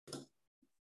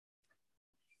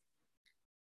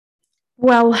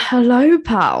Well, hello,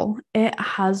 pal. It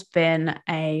has been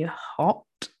a hot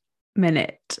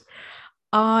minute.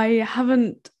 I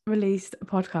haven't released a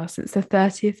podcast since the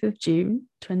 30th of June,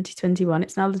 2021.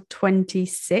 It's now the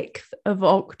 26th of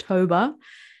October.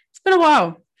 It's been a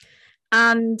while.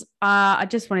 And I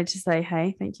just wanted to say,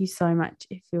 hey, thank you so much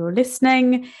if you're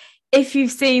listening. If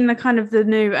you've seen the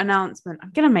new announcement,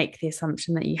 I'm going to make the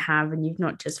assumption that you have and you've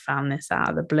not just found this out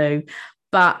of the blue.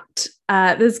 But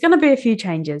there's going to be a few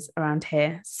changes around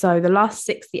here. So the last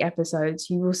 60 episodes,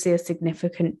 you will see a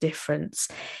significant difference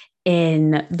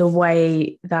in the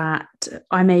way that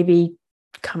I maybe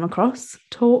come across,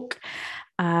 talk,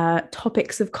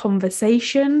 topics of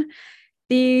conversation.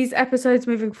 These episodes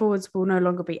moving forwards will no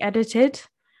longer be edited.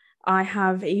 I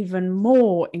have even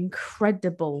more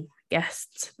incredible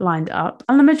guests lined up,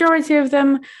 and the majority of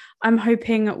them I'm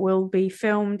hoping will be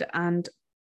filmed and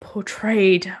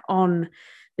portrayed on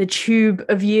the tube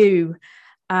of you.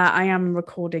 I am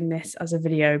recording this as a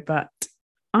video, but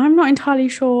I'm not entirely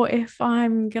sure if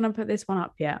I'm going to put this one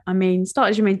up yet. I mean,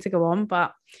 start as you mean to go on,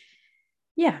 but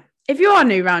yeah, if you are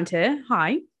new around here,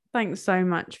 hi, thanks so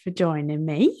much for joining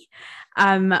me.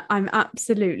 I'm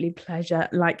absolutely pleasure.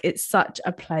 Like, it's such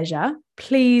a pleasure.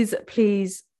 Please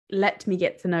let me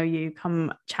get to know you.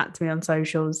 Come chat to me on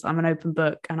socials. I'm an open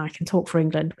book and I can talk for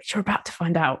England, which you're about to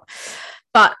find out.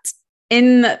 But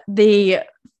in the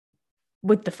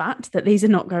with the fact that these are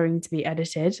not going to be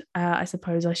edited, I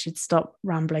suppose I should stop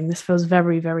rambling. This feels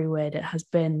very, very weird. It has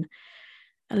been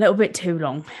a little bit too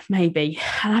long, maybe.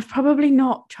 And I've probably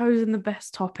not chosen the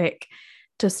best topic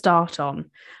to start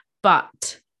on.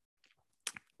 But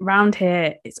round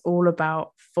here, it's all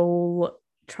about full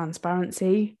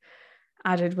transparency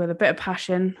added with a bit of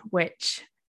passion, which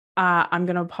I'm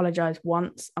going to apologize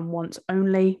once and once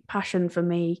only. Passion for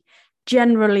me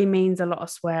generally means a lot of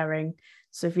swearing.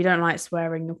 So if you don't like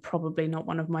swearing, you're probably not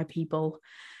one of my people.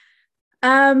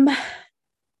 And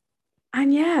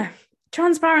yeah,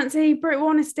 transparency, brutal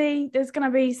honesty. There's going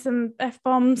to be some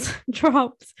F-bombs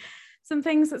dropped, some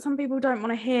things that some people don't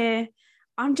want to hear.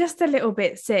 I'm just a little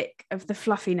bit sick of the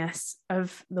fluffiness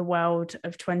of the world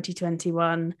of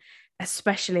 2021,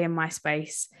 especially in my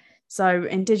space. So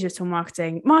in digital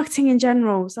marketing in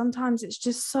general, sometimes it's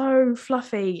just so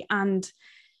fluffy and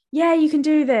yeah, you can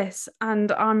do this.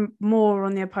 And I'm more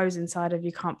on the opposing side of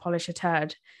you can't polish a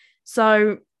turd.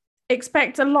 So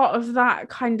expect a lot of that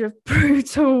kind of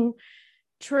brutal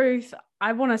truth.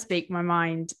 I want to speak my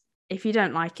mind. If you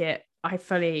don't like it, I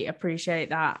fully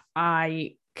appreciate that.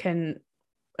 I can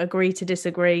agree to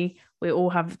disagree. We all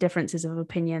have differences of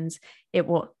opinions.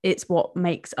 It's what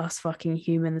makes us fucking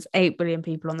humans. 8 billion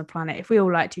people on the planet. If we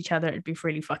all liked each other, it'd be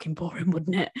really fucking boring,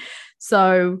 wouldn't it?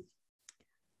 So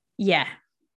yeah,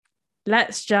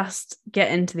 let's just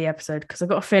get into the episode because I've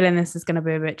got a feeling this is going to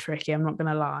be a bit tricky. I'm not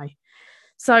going to lie.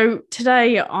 So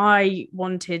today I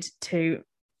wanted to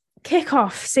kick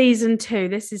off season 2.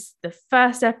 This is the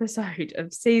first episode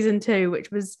of season 2, which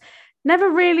was never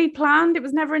really planned. It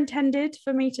was never intended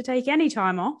for me to take any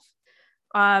time off.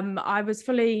 I was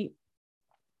fully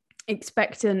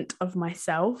expectant of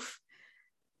myself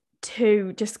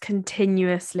to just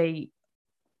continuously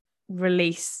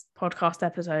release podcast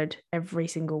episode every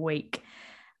single week.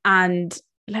 And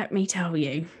let me tell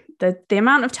you, the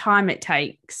amount of time it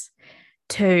takes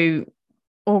to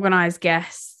organize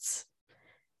guests,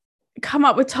 come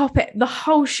up with topic, the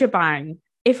whole shebang.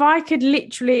 If I could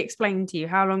literally explain to you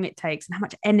how long it takes and how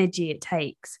much energy it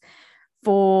takes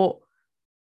for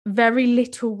very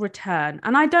little return.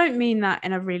 And I don't mean that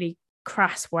in a really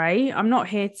crass way. I'm not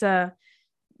here to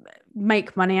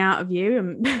make money out of you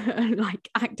and like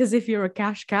act as if you're a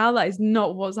cash cow. That is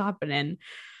not what's happening.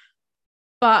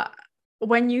 But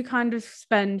when you kind of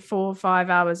spend 4 or 5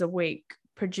 hours a week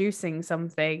producing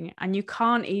something and you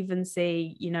can't even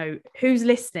see, who's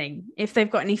listening, if they've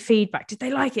got any feedback, did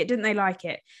they like it, didn't they like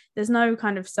it, there's no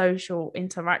kind of social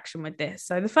interaction with this.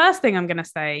 So the first thing I'm going to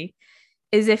say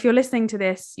is, if you're listening to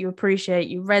this, you appreciate,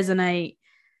 you resonate,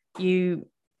 you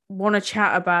want to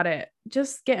chat about it,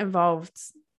 just get involved.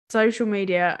 Social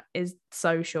media is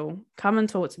social. Come and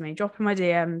talk to me, drop in my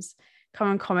DMs,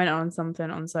 come and comment on something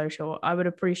on social. I would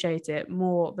appreciate it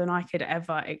more than I could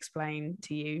ever explain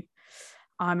to you.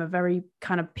 I'm a very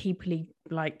kind of peoply,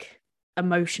 like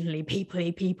emotionally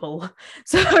peoply people.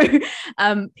 So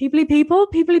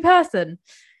peoply person.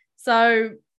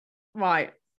 So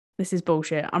right, this is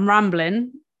bullshit. I'm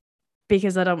rambling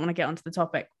because I don't want to get onto the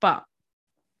topic. But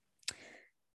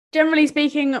generally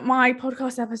speaking, my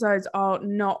podcast episodes are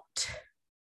not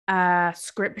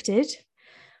scripted,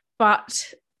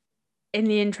 but in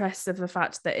the interest of the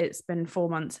fact that it's been 4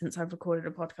 months since I've recorded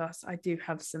a podcast, I do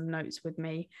have some notes with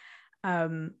me.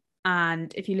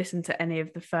 And if you listen to any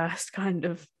of the first kind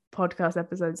of podcast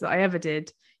episodes that I ever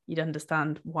did, you'd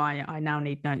understand why I now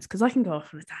need notes, because I can go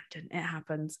off on a tangent. It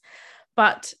happens.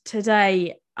 But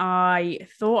today I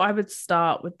thought I would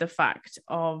start with the fact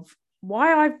of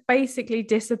why I've basically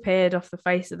disappeared off the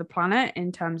face of the planet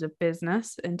in terms of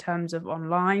business, in terms of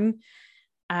online.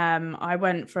 I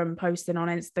went from posting on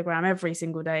Instagram every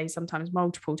single day, sometimes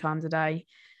multiple times a day,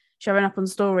 showing up on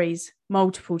stories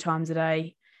multiple times a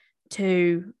day,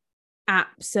 to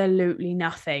absolutely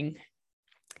nothing.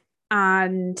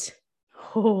 And it's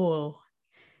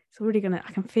already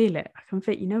I can feel it. I can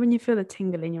feel, when you feel the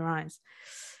tingle in your eyes.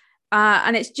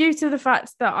 And it's due to the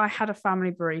fact that I had a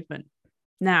family bereavement.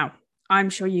 Now, I'm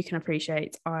sure you can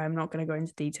appreciate I'm not going to go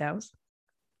into details,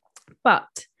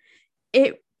 but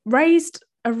it raised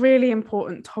a really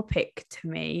important topic to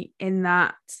me, in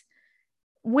that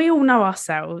we all know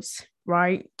ourselves,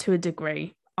 right? To a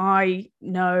degree. I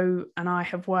know, and I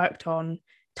have worked on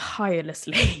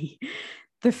tirelessly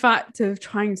the fact of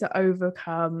trying to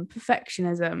overcome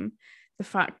perfectionism, the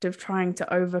fact of trying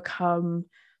to overcome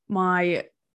my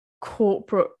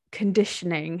corporate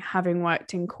conditioning, having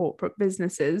worked in corporate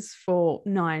businesses for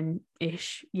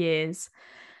 9-ish years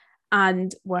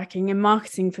and working in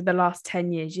marketing for the last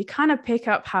 10 years. You kind of pick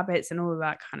up habits and all of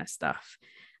that kind of stuff.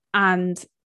 And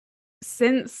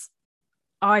since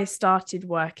I started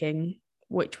working,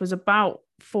 which was about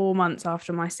 4 months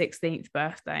after my 16th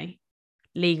birthday,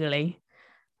 legally,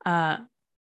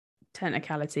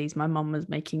 technicalities, my mum was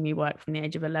making me work from the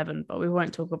age of 11, but we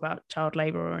won't talk about child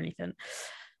labor or anything.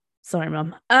 Sorry,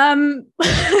 mum.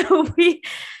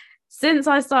 Since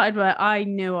I started work, I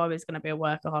knew I was going to be a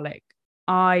workaholic.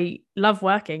 I love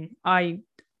working. I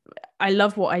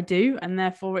love what I do, and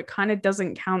therefore it kind of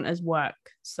doesn't count as work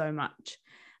so much.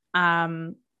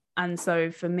 And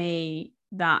so for me,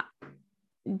 that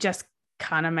just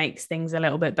kind of makes things a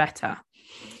little bit better.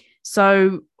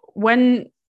 So when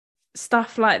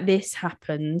stuff like this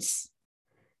happens,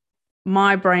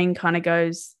 my brain kind of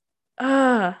goes,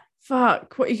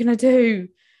 fuck, what are you going to do?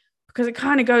 Because it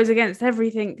kind of goes against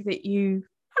everything that you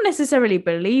not necessarily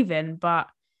believe in, but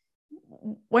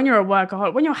when you're a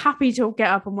workaholic, when you're happy to get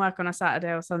up and work on a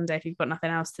Saturday or Sunday if you've got nothing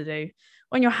else to do,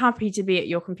 when you're happy to be at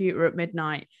your computer at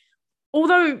midnight,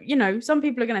 although, some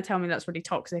people are going to tell me that's really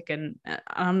toxic, and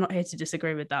I'm not here to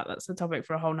disagree with that. That's a topic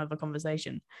for a whole nother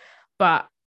conversation. But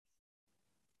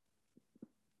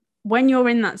when you're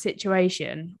in that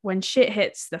situation, when shit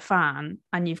hits the fan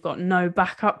and you've got no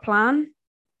backup plan,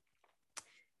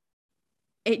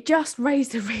 it just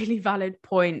raised a really valid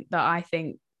point that I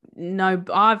think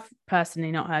I've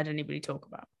personally not heard anybody talk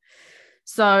about.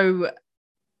 So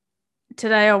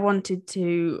today I wanted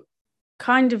to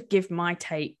kind of give my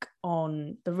take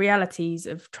on the realities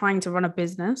of trying to run a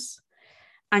business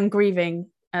and grieving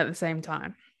at the same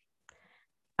time.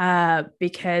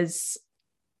 Because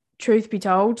truth be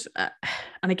told,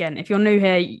 and again, if you're new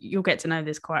here, you'll get to know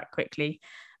this quite quickly.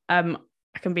 I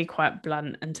can be quite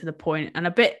blunt and to the point, and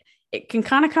it can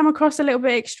kind of come across a little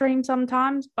bit extreme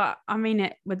sometimes, but I mean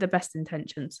it with the best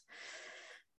intentions.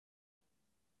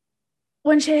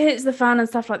 When shit hits the fan and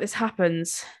stuff like this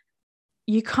happens,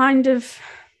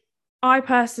 I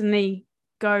personally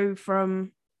go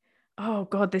from, oh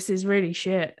God, this is really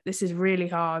shit. This is really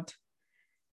hard.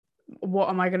 What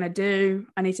am I going to do?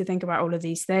 I need to think about all of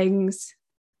these things.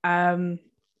 I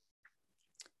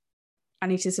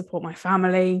need to support my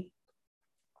family,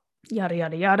 yada,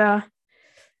 yada, yada.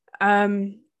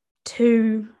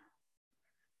 To,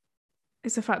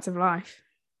 it's a fact of life.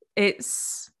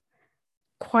 It's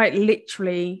quite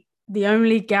literally the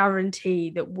only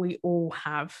guarantee that we all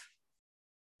have.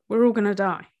 We're all going to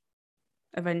die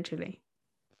eventually.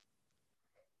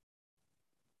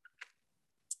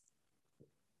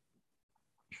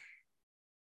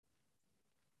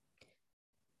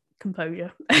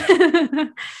 Composure.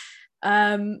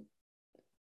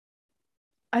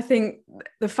 I think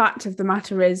the fact of the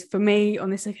matter is, for me on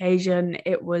this occasion,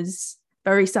 it was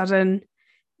very sudden,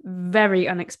 very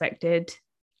unexpected.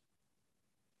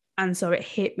 And so it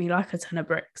hit me like a ton of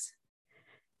bricks.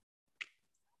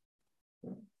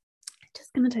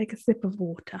 Just going to take a sip of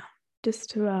water just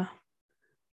to...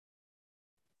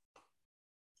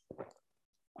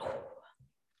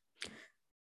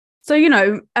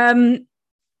 So,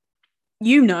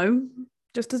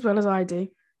 just as well as I do,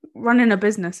 running a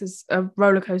business is a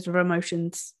roller coaster of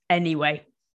emotions anyway,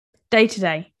 day to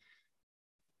day.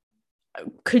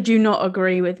 Could you not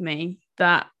agree with me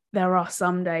that there are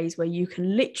some days where you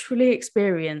can literally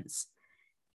experience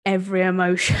every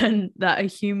emotion that a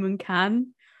human can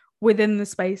within the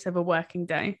space of a working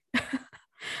day?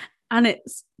 And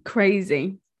it's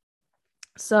crazy.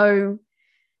 So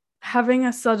having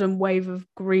a sudden wave of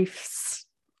grief,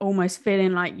 almost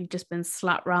feeling like you've just been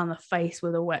slapped round the face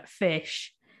with a wet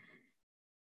fish.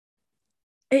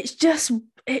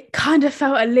 It kind of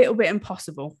felt a little bit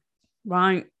impossible,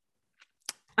 right?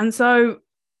 And so,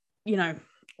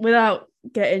 without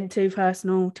getting too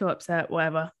personal, too upset,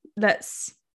 whatever,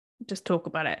 let's just talk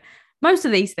about it. Most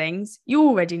of these things you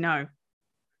already know.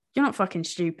 You're not fucking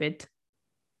stupid.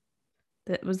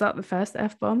 Was that the first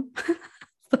F-bomb?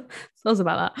 Smells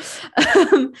about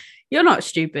that. You're not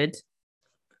stupid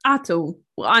at all.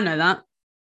 Well, I know that.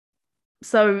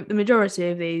 So the majority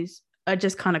of these are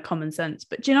just kind of common sense.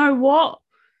 But do you know what?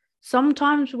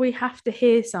 Sometimes we have to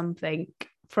hear something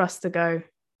for us to go,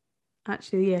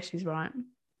 actually, yeah, she's right.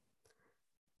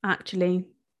 Actually,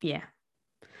 yeah.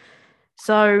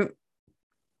 So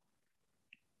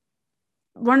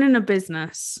running a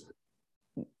business,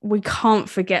 we can't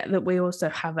forget that we also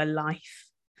have a life.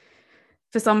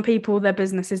 For some people, their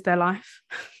business is their life.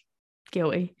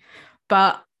 Guilty.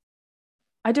 But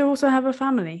I do also have a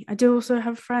family. I do also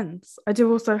have friends. I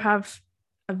do also have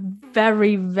a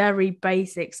very, very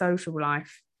basic social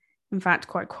life. In fact,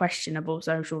 quite questionable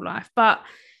social life. But,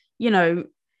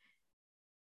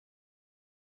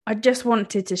 I just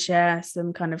wanted to share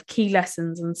some kind of key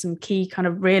lessons and some key kind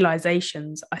of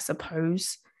realizations, I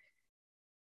suppose,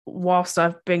 whilst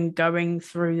I've been going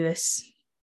through this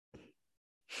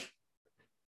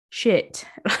shit,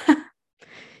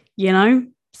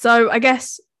 So I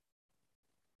guess,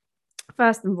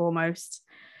 first and foremost,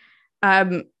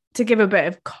 to give a bit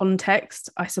of context,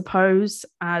 I suppose,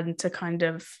 and to kind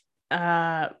of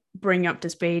bring up to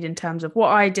speed in terms of what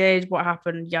I did, what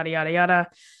happened, yada, yada, yada,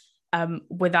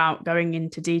 without going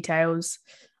into details.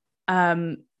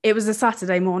 It was a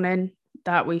Saturday morning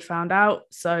that we found out.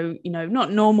 So,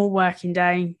 not normal working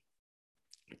day.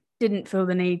 Didn't feel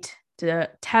the need to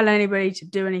tell anybody, to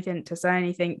do anything, to say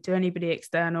anything to anybody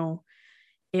external.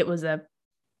 It was a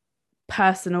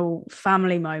personal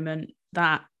family moment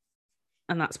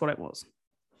and that's what it was.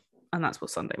 And that's what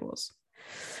Sunday was.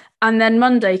 And then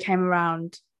Monday came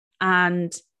around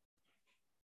and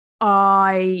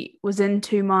I was in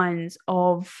two minds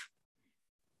of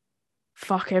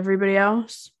fuck everybody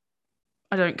else.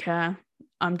 I don't care.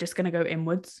 I'm just going to go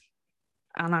inwards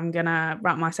and I'm going to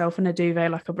wrap myself in a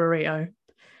duvet like a burrito,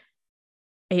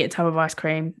 eat a tub of ice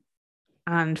cream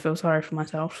and feel sorry for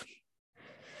myself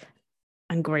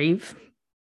and grieve.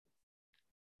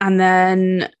 And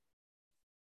then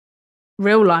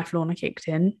real life Lorna kicked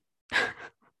in.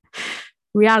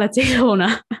 Reality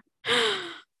Lorna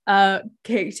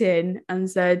kicked in and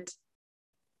said,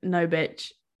 no,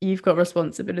 bitch, you've got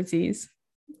responsibilities,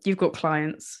 you've got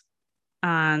clients,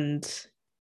 and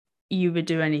you would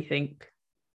do anything,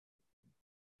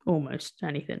 almost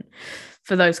anything,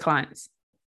 for those clients.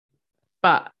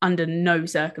 But under no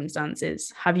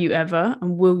circumstances have you ever,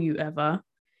 and will you ever,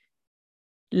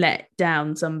 let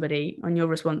down somebody on your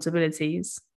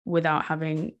responsibilities without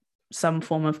having some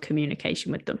form of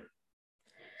communication with them.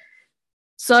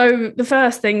 So the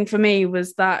first thing for me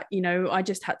was that, I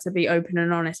just had to be open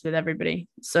and honest with everybody.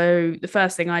 So the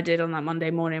first thing I did on that Monday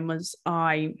morning was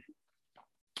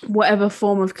whatever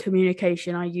form of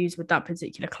communication I use with that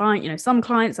particular client, some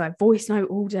clients I voice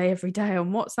note all day, every day on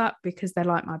WhatsApp because they're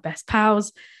like my best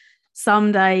pals.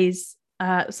 Some days,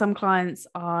 some clients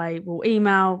I will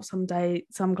email. Some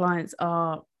clients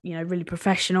are, really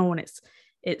professional, and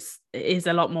it is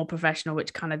a lot more professional,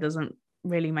 which kind of doesn't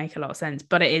really make a lot of sense,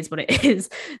 but it is what it is.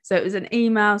 So it was an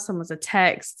email, some was a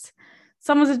text,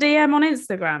 some was a DM on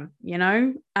Instagram,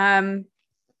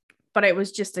 but it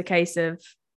was just a case of,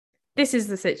 this is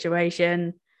the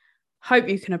situation. Hope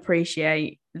you can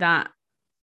appreciate that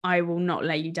I will not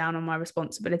let you down on my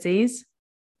responsibilities,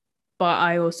 but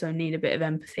I also need a bit of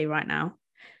empathy right now.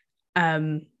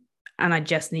 And I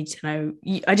just need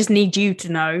need you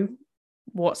to know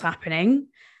what's happening.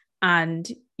 And,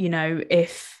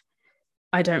 if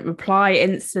I don't reply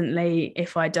instantly,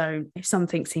 if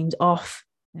something seems off,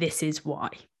 this is why.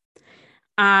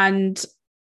 And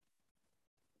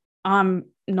I'm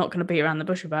not going to beat around the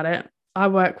bush about it. I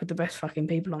work with the best fucking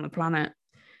people on the planet.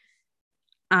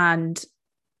 And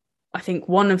I think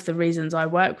one of the reasons I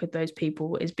work with those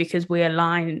people is because we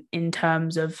align in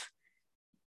terms of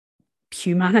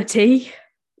humanity.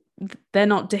 They're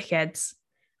not dickheads.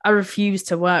 I refuse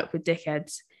to work with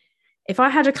dickheads. If I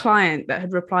had a client that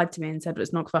had replied to me and said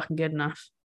it's not fucking good enough,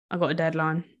 I got a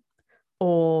deadline,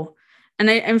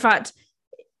 in fact,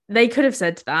 they could have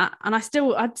said that, and I'd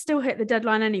still hit the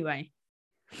deadline anyway.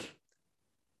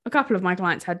 A couple of my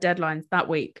clients had deadlines that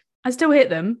week. I still hit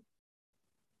them.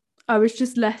 I was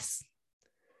just less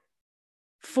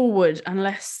forward and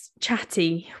less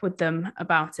chatty with them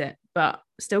about it, but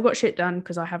still got shit done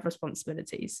because I have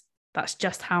responsibilities. That's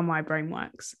just how my brain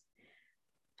works.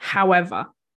 However,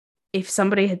 if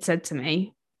somebody had said to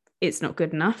me, it's not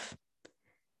good enough,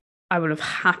 I would have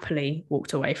happily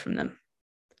walked away from them.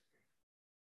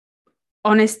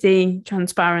 Honesty,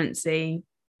 transparency,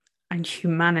 and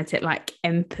humanity, like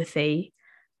empathy,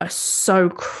 are so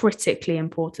critically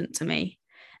important to me.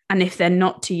 And if they're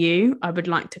not to you, I would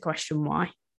like to question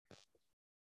why.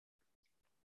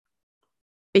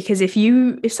 Because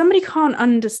if somebody can't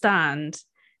understand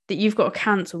that you've got to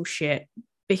cancel shit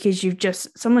because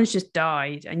someone's just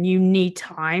died and you need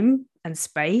time and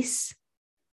space,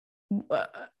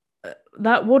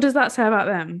 what does that say about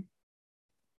them?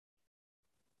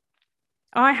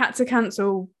 I had to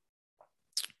cancel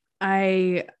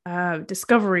a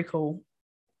discovery call,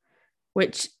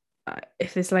 which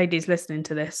if this lady's listening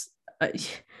to this,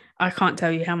 I can't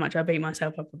tell you how much I beat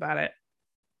myself up about it.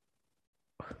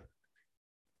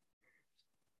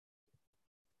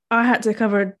 I had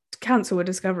to cancel a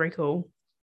discovery call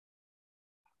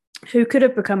who could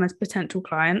have become a potential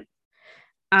client.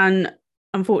 And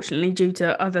unfortunately, due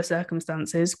to other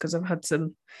circumstances, because I've had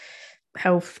some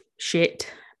health shit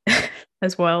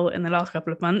as well in the last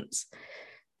couple of months,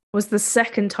 was the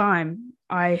second time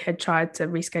I had tried to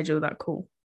reschedule that call.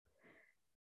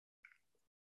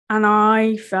 And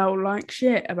I felt like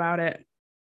shit about it.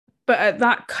 But at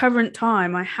that current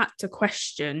time, I had to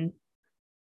question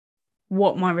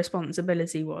what my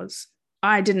responsibility was.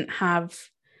 I didn't have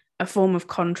a form of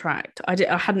contract. I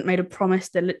hadn't made a promise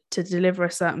to deliver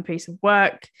a certain piece of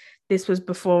work. This was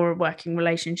before a working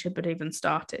relationship had even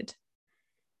started.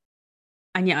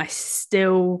 And yet I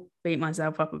still beat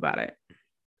myself up about it.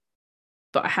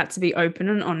 But I had to be open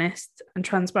and honest and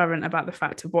transparent about the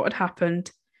fact of what had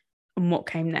happened and what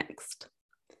came next.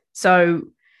 So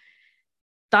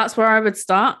that's where I would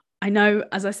start. I know,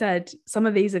 as I said, some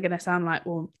of these are going to sound like,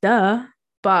 well, duh,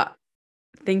 but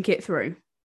think it through.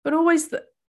 But always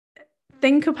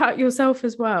think about yourself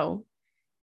as well.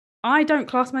 I don't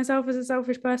class myself as a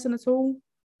selfish person at all.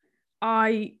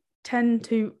 I tend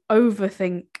to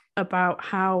overthink about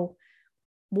how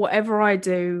whatever I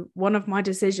do, one of my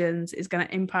decisions is going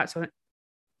to impact on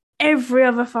every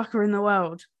other fucker in the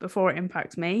world before it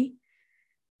impacts me.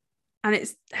 And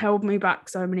it's held me back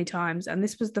so many times. And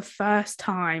this was the first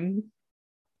time.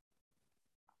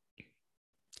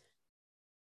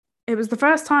 It was the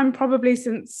first time probably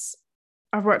since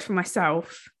I've worked for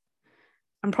myself,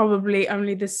 and probably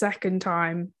only the second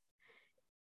time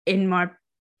in my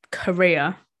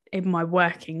career, in my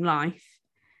working life,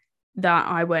 that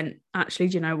I went, actually,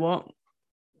 do you know what?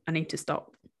 I need to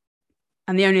stop.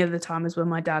 And the only other time is when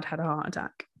my dad had a heart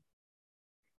attack.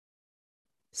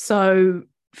 So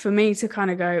for me to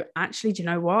kind of go, actually, do you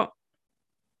know what?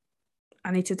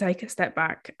 I need to take a step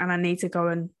back and I need to go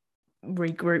and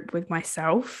regroup with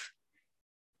myself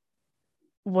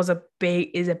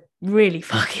is a really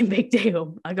fucking big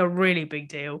deal, like a really big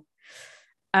deal.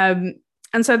 And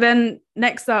so then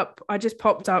next up, I just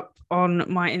popped up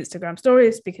on my Instagram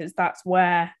stories because that's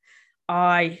where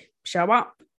I show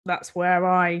up. That's where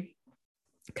I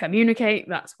communicate.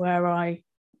 That's where I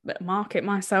market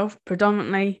myself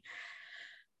predominantly.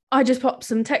 I just popped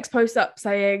some text posts up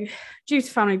saying, due to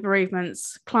family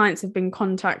bereavements, clients have been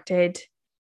contacted.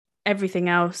 Everything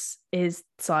else is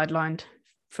sidelined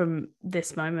from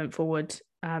this moment forward,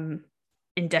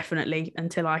 indefinitely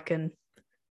until I'm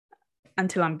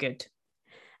good.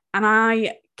 And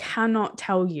I cannot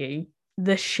tell you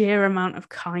the sheer amount of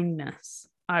kindness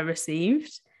I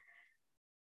received.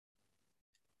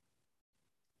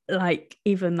 Like,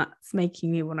 even that's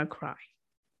making me want to cry,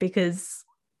 because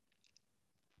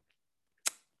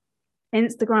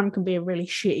Instagram can be a really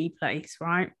shitty place,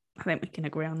 right? I think we can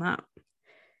agree on that.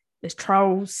 There's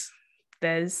trolls,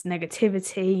 there's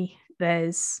negativity,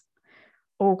 there's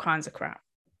all kinds of crap.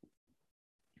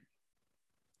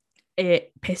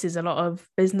 It pisses a lot of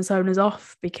business owners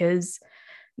off because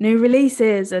new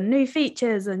releases and new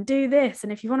features and do this,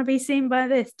 and if you want to be seen by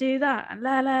this, do that, and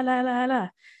la.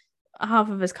 Half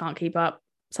of us can't keep up.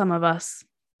 Some of us,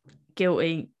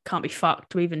 guilty, can't be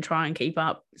fucked to even try and keep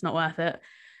up. It's not worth it.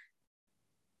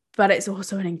 But it's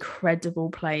also an incredible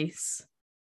place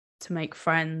to make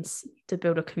friends, to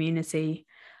build a community.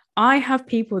 I have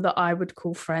people that I would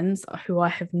call friends who I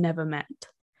have never met.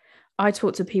 I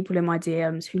talk to people in my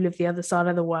DMs who live the other side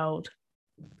of the world,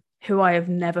 who I have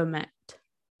never met.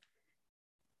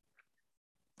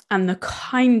 And the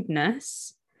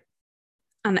kindness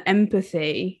and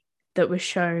empathy that was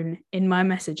shown in my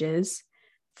messages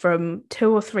from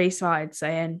 2 or 3 sides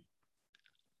saying,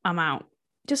 I'm out,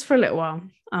 just for a little while,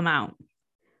 I'm out,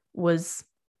 was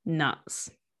nuts.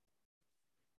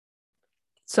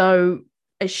 So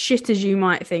as shit as you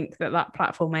might think that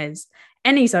platform is,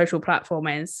 any social platform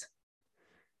is,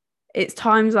 it's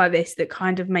times like this that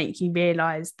kind of make you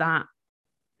realize that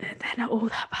they're not all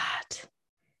that bad.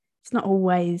 It's not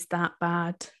always that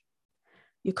bad.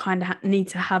 You kind of need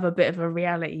to have a bit of a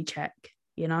reality check,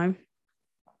 you know?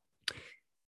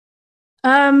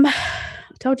 I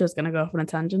told you I was going to go off on a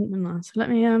tangent, didn't I? So let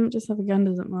me just have a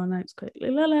gander at my notes quickly.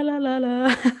 La la la la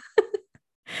la.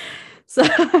 So,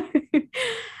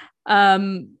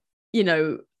 you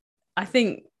know, I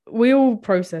think we all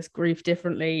process grief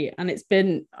differently, and it's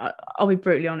been, I'll be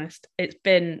brutally honest, it's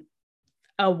been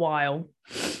a while.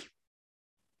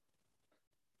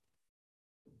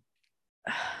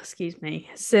 Excuse me,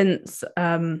 since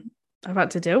I've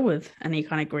had to deal with any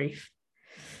kind of grief.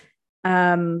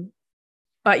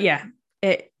 But yeah,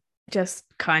 it just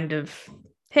kind of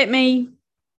hit me.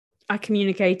 I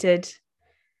communicated.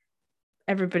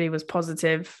 Everybody was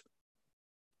positive.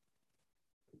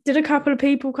 Did a couple of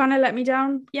people kind of let me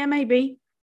down? Yeah, maybe.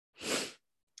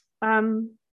 But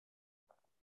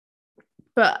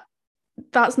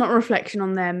that's not a reflection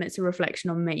on them. It's a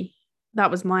reflection on me. That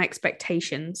was my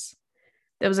expectations.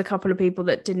 There was a couple of people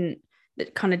that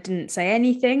kind of didn't say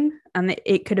anything, and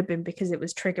it could have been because it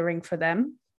was triggering for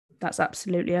them. That's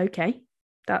absolutely okay.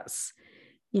 That's,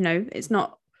 you know, it's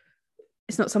not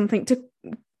something to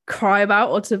cry about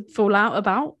or to fall out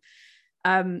about.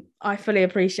 I fully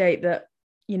appreciate that,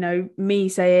 you know, me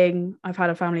saying I've had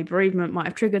a family bereavement might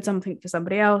have triggered something for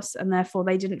somebody else, and therefore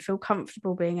they didn't feel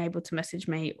comfortable being able to message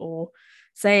me or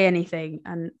say anything,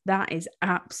 and that is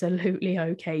absolutely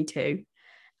okay too.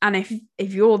 And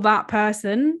if you're that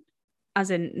person,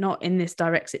 as in not in this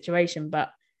direct situation,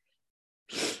 but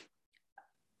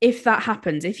if that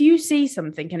happens, if you see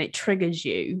something and it triggers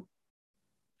you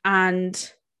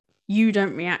and you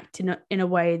don't react in a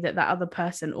way that other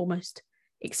person almost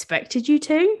expected you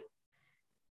to,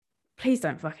 please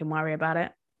don't fucking worry about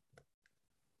it.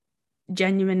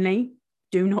 Genuinely,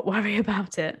 do not worry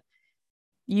about it.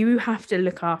 You have to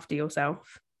look after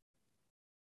yourself.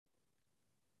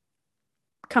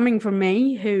 Coming from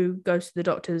me, who goes to the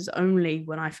doctors only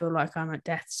when I feel like I'm at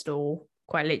death's door,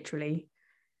 quite literally,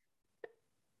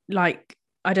 like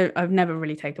I've never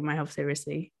really taken my health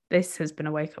seriously. This has been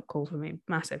a wake-up call for me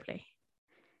massively.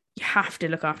 You have to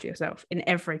look after yourself in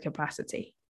every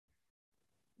capacity,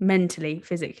 mentally,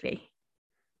 physically.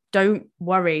 Don't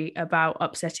worry about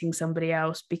upsetting somebody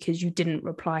else because you didn't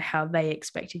reply how they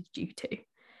expected you to.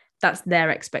 That's their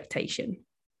expectation.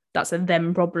 That's a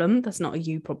them problem. That's not a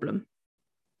you problem.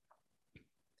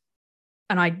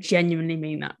 And I genuinely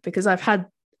mean that, because I've had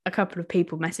a couple of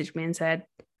people message me and said,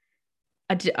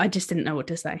 I just didn't know what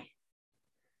to say.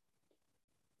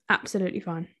 Absolutely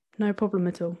fine. No problem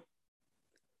at all.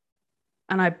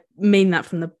 And I mean that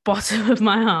from the bottom of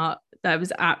my heart. That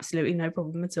was absolutely no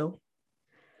problem at all.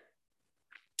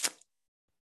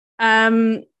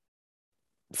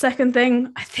 Second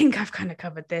thing, I think I've kind of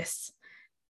covered this.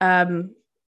 Yeah,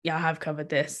 I have covered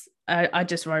this. I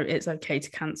just wrote it's okay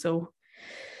to cancel.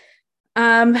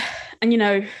 And you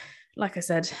know, like I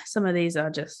said, some of these are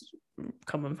just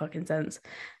common fucking sense.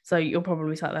 So you're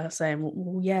probably sat there saying,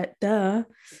 well yeah, duh.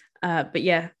 But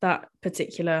yeah, that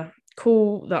particular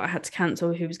call that I had to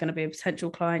cancel, who was going to be a potential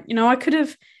client, you know, I could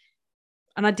have,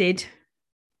 and I did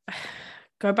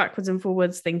go backwards and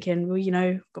forwards thinking, well, you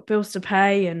know, got bills to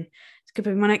pay and it's going to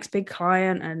be my next big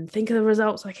client, and think of the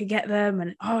results I could get them,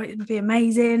 and oh, it would be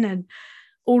amazing, and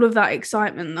all of that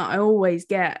excitement that I always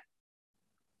get.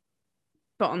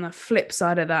 But on the flip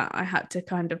side of that, I had to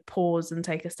kind of pause and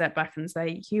take a step back and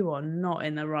say, you are not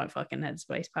in the right fucking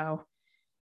headspace, pal.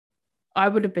 I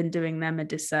would have been doing them a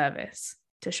disservice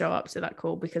to show up to that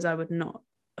call, because I would not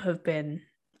have been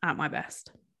at my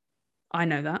best. I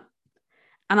know that.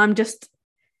 And I'm just,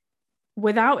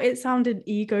 without it sounding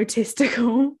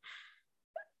egotistical,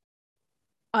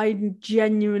 I'm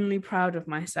genuinely proud of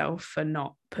myself for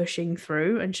not pushing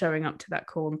through and showing up to that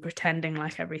call and pretending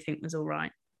like everything was all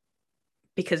right.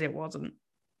 Because it wasn't.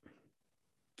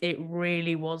 It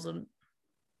really wasn't.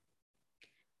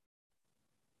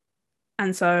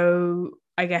 And so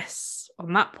I guess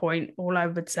on that point, all I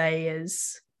would say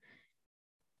is,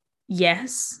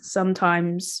 yes,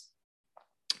 sometimes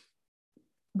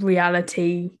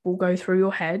reality will go through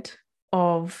your head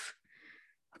of,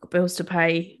 I've got bills to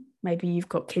pay, maybe you've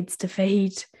got kids to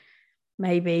feed,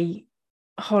 maybe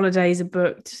holidays are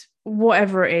booked,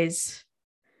 whatever it is.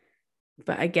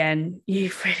 But again,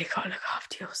 you've really got to look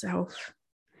after yourself,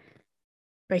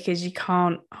 because you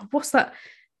can't, what's that,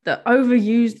 the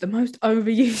most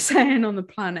overused saying on the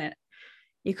planet?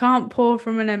 You can't pour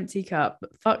from an empty cup.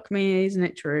 But fuck me, isn't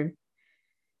it true?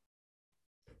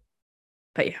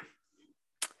 But yeah.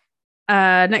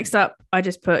 Next up, I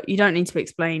just put, you don't need to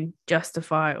explain,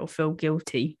 justify, or feel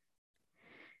guilty.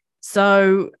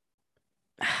 So,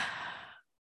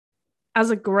 as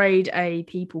a grade A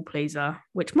people pleaser,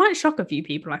 which might shock a few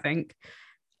people, I think,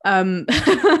 don't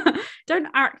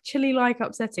actually like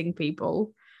upsetting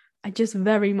people. I just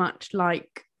very much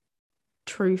like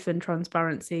truth and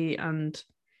transparency and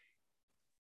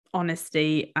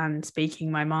honesty and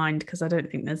speaking my mind, because I don't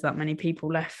think there's that many people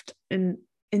left in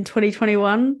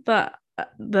 2021 that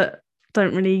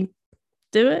don't really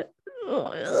do it.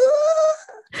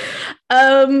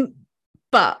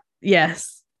 But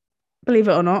yes, believe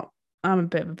it or not, I'm a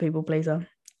bit of a people pleaser,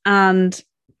 and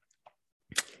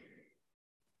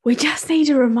we just need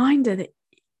a reminder that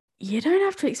you don't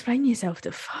have to explain yourself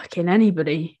to fucking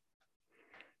anybody.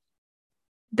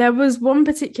 There was one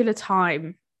particular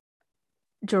time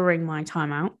during my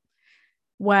time out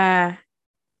where,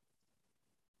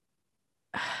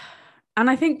 and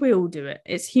I think we all do it,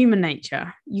 it's human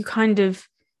nature, you're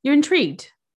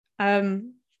intrigued.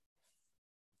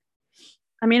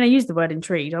 I mean, I use the word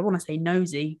intrigued. I want to say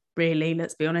nosy, really.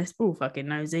 Let's be honest. We're all fucking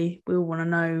nosy. We all want to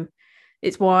know.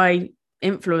 It's why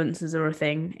influencers are a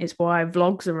thing. It's why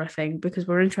vlogs are a thing, because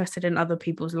we're interested in other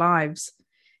people's lives.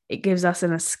 It gives us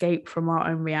an escape from our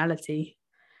own reality.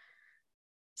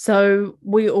 So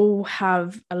we all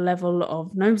have a level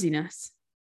of nosiness.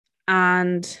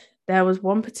 And there was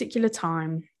one particular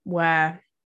time where,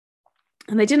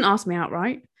 and they didn't ask me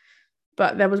outright,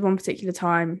 but there was one particular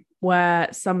time where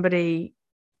somebody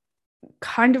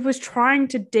kind of was trying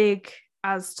to dig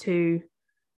as to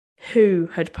who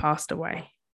had passed away.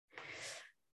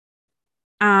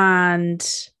 And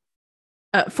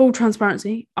full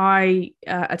transparency, I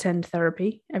attend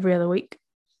therapy every other week.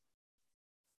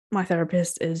 My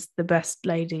therapist is the best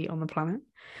lady on the planet.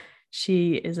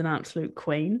 She is an absolute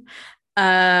queen.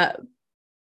 And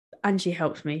she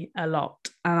helps me a lot.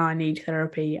 And I need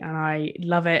therapy and I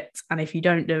love it. And if you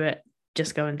don't do it,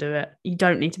 just go and do it. You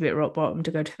don't need to be at rock bottom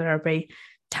to go to therapy.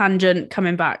 Tangent,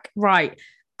 coming back. Right.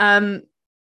 And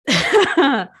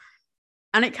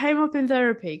it came up in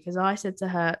therapy because I said to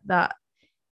her that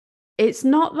it's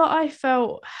not that I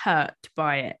felt hurt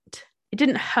by it. It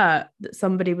didn't hurt that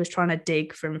somebody was trying to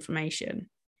dig for information.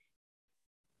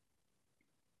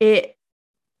 It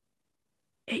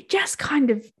just kind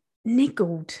of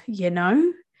niggled, you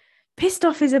know? Pissed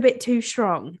off is a bit too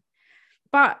strong.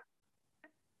 But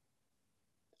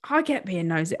I get being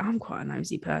nosy. I'm quite a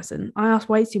nosy person. I ask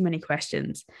way too many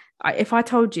questions. If I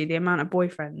told you the amount of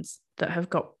boyfriends that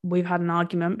we've had an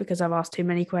argument because I've asked too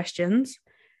many questions,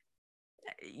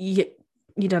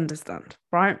 you'd understand,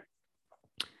 right?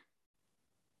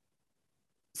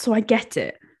 So I get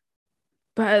it.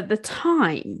 But at the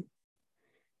time,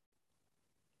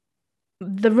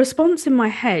 the response in my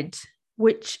head,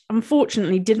 which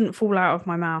unfortunately didn't fall out of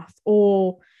my mouth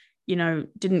or,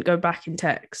 didn't go back in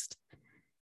text,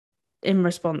 in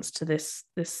response to this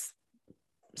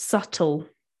subtle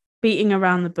beating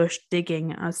around the bush,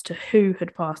 digging as to who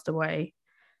had passed away,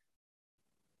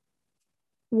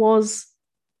 was,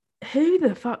 who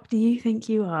the fuck do you think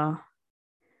you are?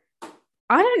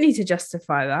 I don't need to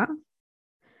justify that,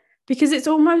 because it's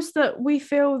almost that we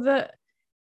feel that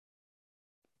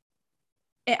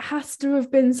it has to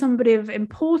have been somebody of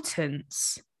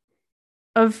importance,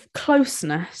 of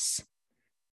closeness,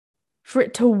 for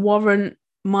it to warrant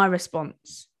my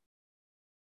response.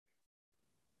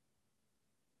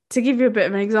 To give you a bit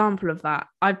of an example of that,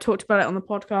 I've talked about it on the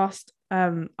podcast.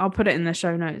 I'll put it in the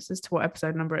show notes as to what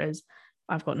episode number it is.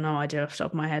 I've got no idea off the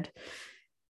top of my head.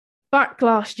 Back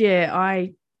last year,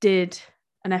 I did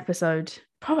an episode,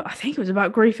 probably, I think it was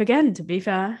about grief again, to be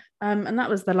fair. And that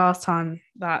was the last time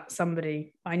that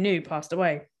somebody I knew passed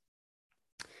away.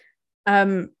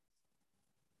 And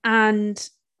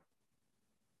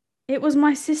it was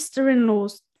my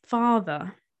sister-in-law's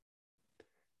father.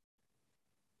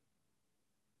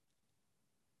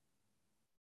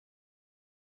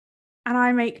 And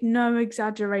I make no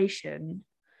exaggeration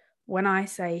when I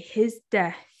say his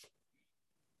death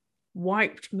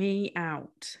wiped me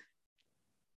out.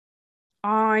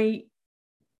 I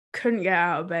couldn't get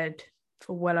out of bed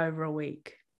for well over a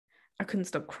week. I couldn't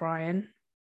stop crying.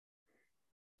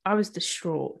 I was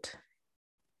distraught.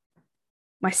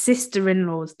 My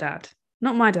sister-in-law's dad,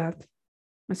 not my dad,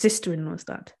 my sister-in-law's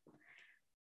dad.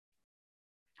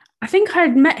 I think I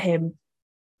had met him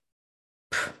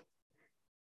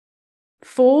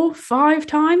 4-5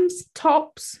 times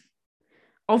tops.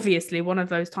 Obviously, one of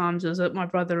those times was at my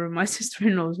brother and my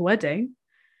sister-in-law's wedding.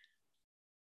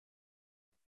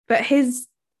 But his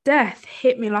death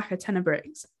hit me like a ton of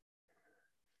bricks.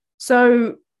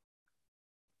 So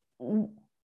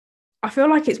I feel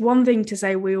like it's one thing to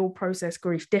say we all process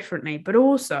grief differently, but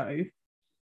also,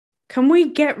 can we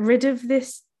get rid of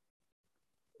this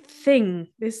thing,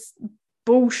 this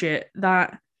bullshit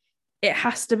that it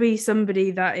has to be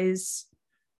somebody that is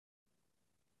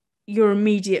your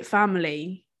immediate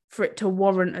family for it to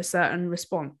warrant a certain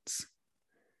response?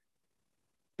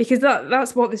 Because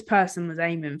that's what this person was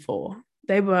aiming for.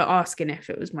 They were asking if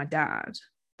it was my dad.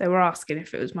 They were asking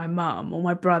if it was my mum or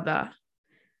my brother.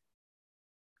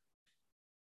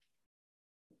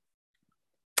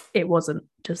 It wasn't,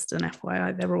 just an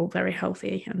FYI. They're all very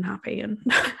healthy and happy, and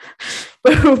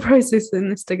we're all processing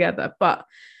this together. But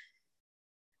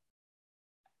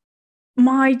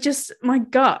my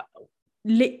gut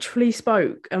literally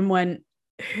spoke and went,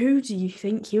 who do you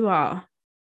think you are?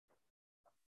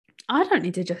 I don't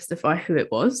need to justify who it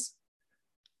was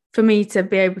for me to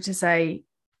be able to say,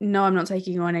 no, I'm not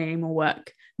taking on any more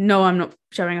work. No, I'm not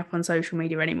showing up on social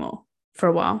media anymore for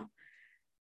a while.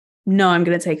 No, I'm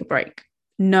going to take a break.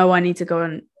 No, I need to go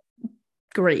and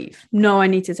grieve. No, I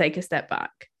need to take a step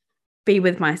back, be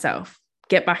with myself,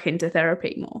 get back into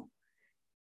therapy more.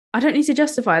 I don't need to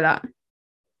justify that.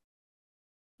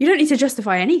 You don't need to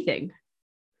justify anything,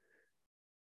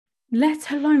 let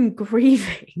alone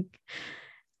grieving.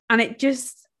 And it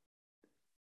just,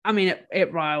 I mean,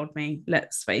 it riled me,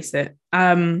 let's face it.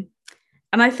 And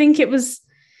I think it was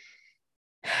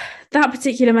that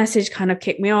particular message kind of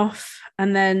kicked me off.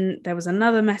 And then there was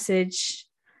another message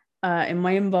in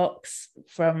my inbox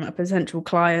from a potential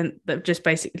client that just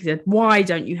basically said, why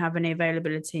don't you have any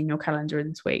availability in your calendar in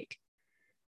this week?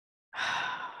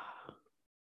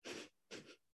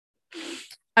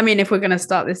 I mean, if we're going to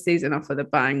start this season off with a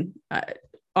bang,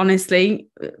 honestly,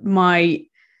 my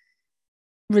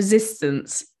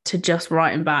resistance to just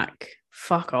writing back,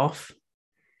 fuck off.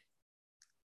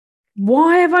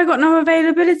 Why have I got no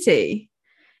availability?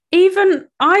 Even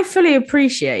I fully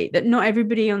appreciate that not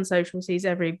everybody on social sees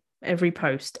every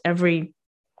post, everything.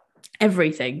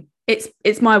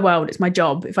 It's my world, it's my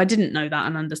job. If I didn't know that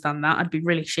and understand that, I'd be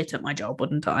really shit at my job,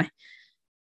 wouldn't I?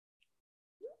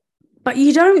 But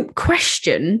you don't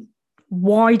question,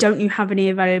 why don't you have any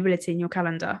availability in your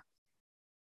calendar?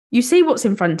 You see what's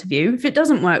in front of you. If it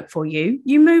doesn't work for you,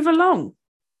 you move along.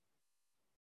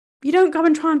 You don't go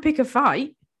and try and pick a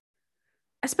fight,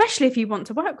 especially if you want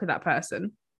to work with that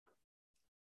person.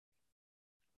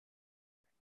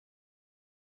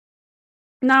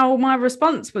 Now, my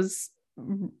response was,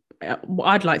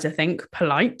 I'd like to think,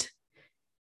 polite,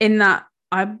 in that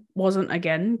I wasn't,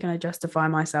 again, going to justify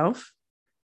myself.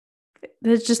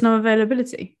 There's just no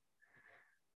availability.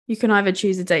 You can either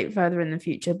choose a date further in the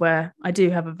future where I do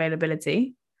have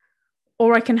availability,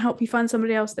 or I can help you find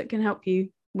somebody else that can help you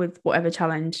with whatever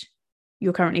challenge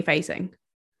you're currently facing,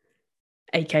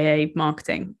 aka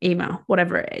marketing, email,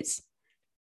 whatever it is.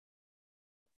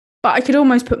 But I could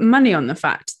almost put money on the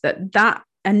fact that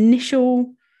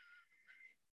initial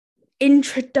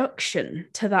introduction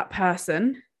to that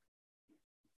person,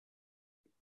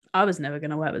 I was never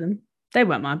going to work with them. They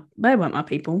weren't my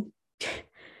people.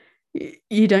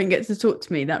 You don't get to talk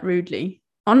to me that rudely.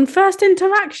 On first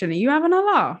interaction, are you having a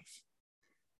laugh?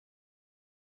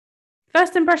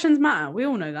 First impressions matter. We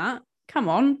all know that. Come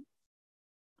on.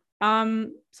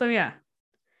 So yeah.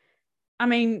 I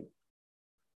mean,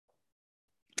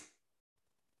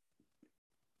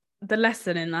 the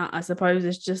lesson in that, I suppose,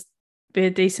 is just be a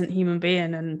decent human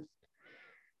being. And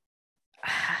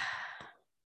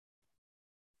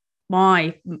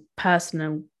my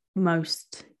personal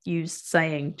most used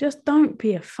saying, just don't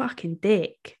be a fucking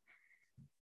dick.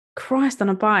 Christ on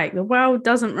a bike. The world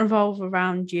doesn't revolve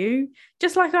around you.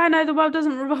 Just like I know the world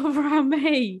doesn't revolve around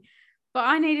me. But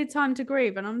I needed time to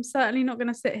grieve, and I'm certainly not going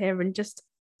to sit here and just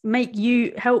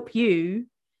help you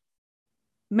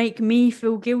make me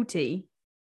feel guilty.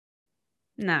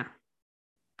 Nah,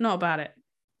 not about it.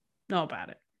 Not about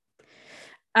it.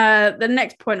 The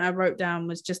next point I wrote down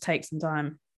was just take some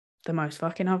time. The most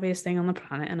fucking obvious thing on the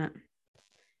planet, isn't it?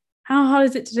 How hard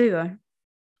is it to do, though?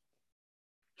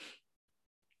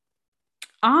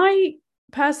 I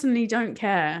personally don't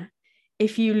care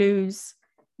if you lose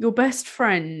your best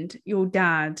friend, your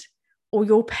dad, or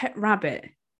your pet rabbit.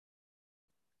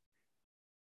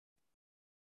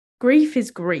 Grief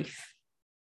is grief.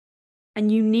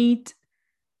 And you need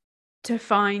to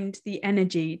find the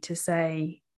energy to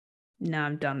say, no,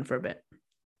 I'm done for a bit,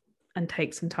 and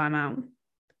take some time out.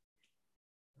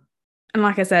 And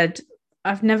like I said,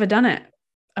 I've never done it.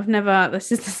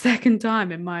 This is the second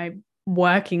time in my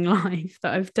working life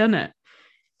that I've done it.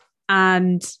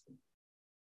 And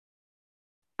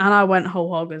And I went whole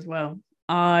hog as well.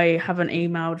 I haven't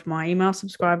emailed my email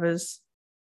subscribers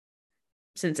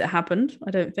since it happened,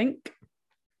 I don't think.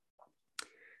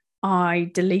 I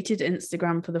deleted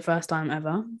Instagram for the first time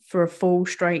ever for a full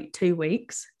straight 2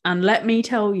 weeks. And let me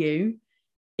tell you,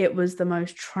 it was the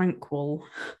most tranquil,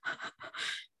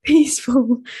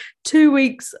 peaceful 2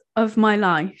 weeks of my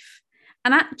life.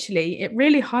 And actually, it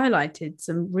really highlighted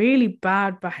some really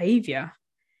bad behavior.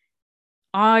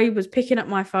 I was picking up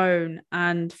my phone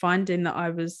and finding that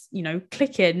I was,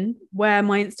 clicking where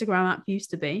my Instagram app used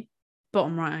to be,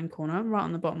 bottom right hand corner, right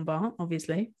on the bottom bar,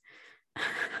 obviously.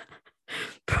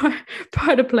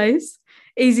 Pride of place,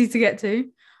 easy to get to.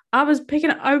 I was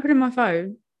opening my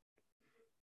phone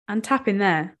and tapping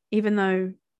there, even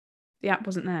though the app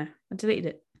wasn't there. I deleted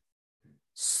it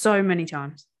so many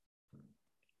times.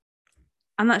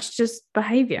 And that's just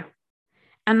behavior.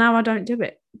 And now I don't do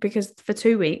it because for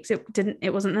 2 weeks it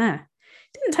wasn't there.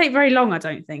 It didn't take very long, I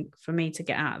don't think, for me to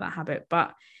get out of that habit.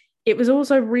 But it was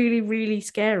also really, really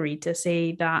scary to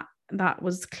see that that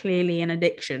was clearly an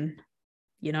addiction,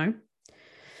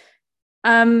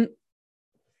 But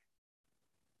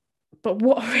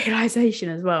what a realization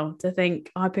as well, to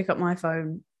think I pick up my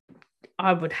phone.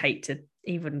 I would hate to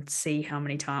even see how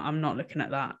many times. I'm not looking at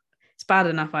that. It's bad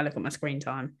enough I look at my screen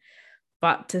time,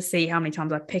 but to see how many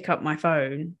times I pick up my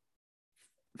phone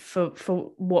for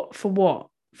what?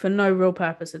 For no real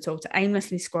purpose at all, to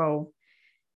aimlessly scroll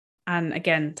and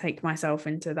again take myself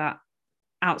into that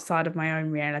outside of my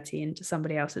own reality, into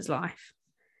somebody else's life.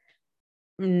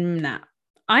 Nah.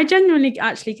 I genuinely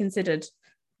actually considered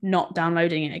not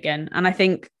downloading it again. And I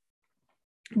think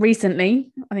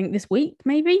recently, this week,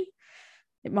 maybe,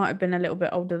 it might have been a little bit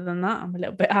older than that. I'm a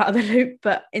little bit out of the loop,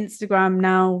 but Instagram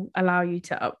now allow you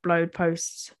to upload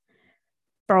posts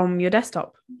from your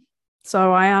desktop.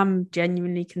 So I am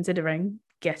genuinely considering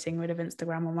getting rid of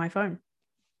Instagram on my phone.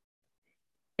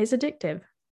 It's addictive.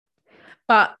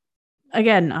 But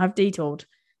again, I've detoured.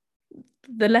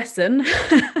 The lesson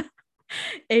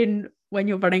in when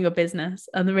you're running a business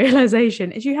and the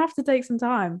realization is you have to take some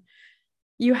time.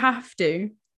 You have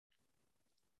to.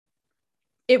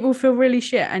 It will feel really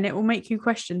shit and it will make you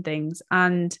question things.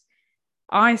 And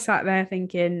I sat there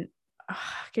thinking, I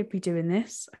could be doing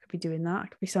this. I could be doing that. I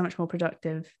could be so much more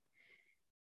productive.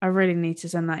 I really need to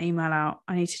send that email out.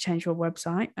 I need to change your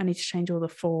website. I need to change all the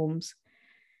forms.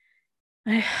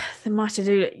 My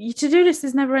to-do list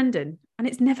is never ending and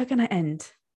it's never going to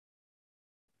end.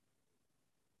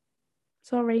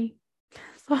 Sorry,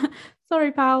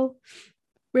 pal.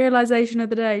 Realization of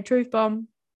the day, truth bomb.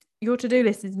 Your to-do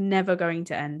list is never going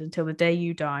to end until the day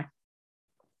you die.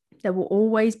 There will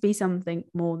always be something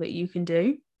more that you can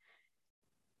do.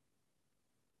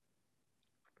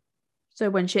 So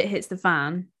when shit hits the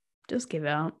fan, just give it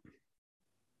up.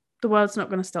 The world's not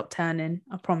going to stop turning,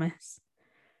 I promise.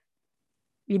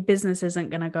 Your business isn't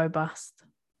going to go bust.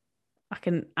 I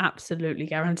can absolutely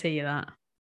guarantee you that.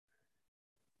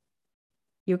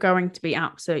 You're going to be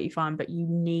absolutely fine, but you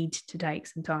need to take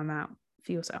some time out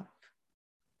for yourself.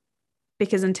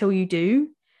 Because until you do,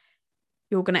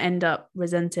 you're going to end up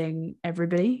resenting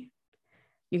everybody.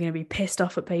 You're going to be pissed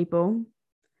off at people.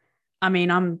 I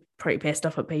mean, I'm pretty pissed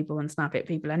off at people and snap at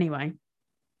people anyway.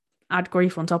 Add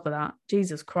grief on top of that.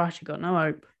 Jesus Christ, you got no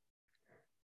hope.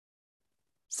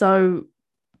 So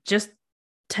just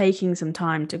taking some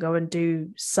time to go and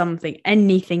do something,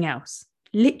 anything else,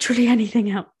 literally anything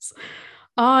else.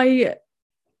 At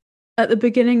the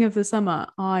beginning of the summer,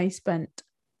 I spent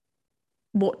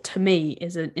what to me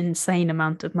is an insane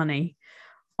amount of money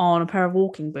on a pair of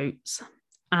walking boots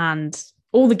and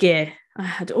all the gear. I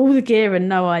had all the gear and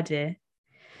no idea.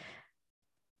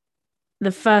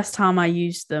 The first time I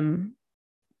used them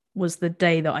was the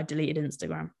day that I deleted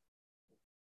Instagram.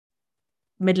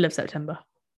 Middle of September.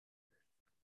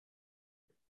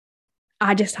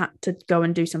 I just had to go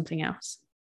and do something else.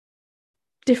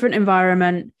 Different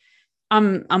environment.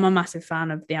 I'm a massive fan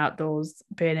of the outdoors,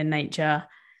 being in nature,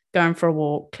 going for a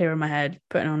walk, clearing my head,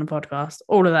 putting on a podcast,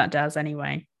 all of that jazz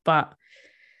anyway. But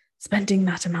spending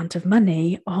that amount of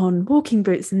money on walking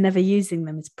boots and never using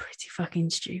them is pretty fucking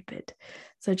stupid.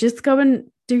 So just go and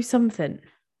do something.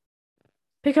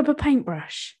 Pick up a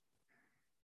paintbrush.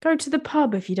 Go to the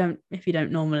pub if you don't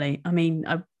normally. I mean,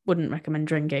 I wouldn't recommend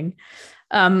drinking.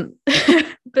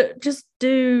 But just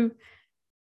do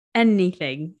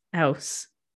anything else.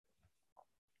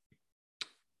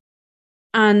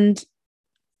 And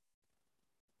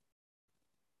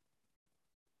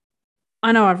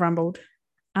I know I've rambled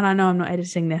and I know I'm not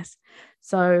editing this.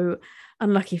 So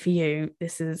unlucky for you,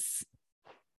 this is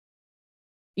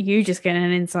you just getting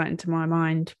an insight into my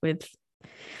mind with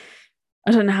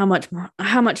I don't know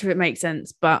how much of it makes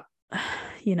sense, but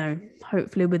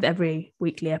hopefully with every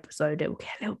weekly episode, it will get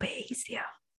a little bit easier.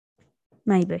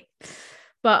 Maybe.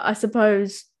 But I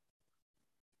suppose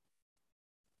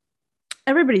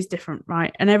everybody's different,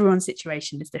 right? And everyone's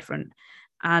situation is different.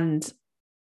 And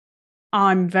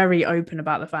I'm very open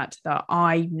about the fact that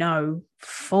I know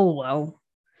full well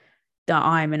that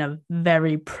I'm in a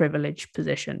very privileged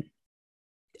position,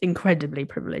 incredibly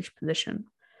privileged position.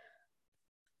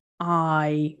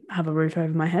 I have a roof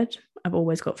over my head. I've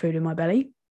always got food in my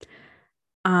belly.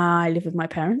 I live with my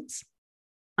parents.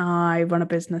 I run a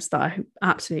business that I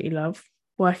absolutely love,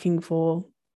 working for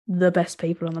the best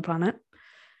people on the planet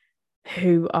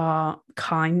who are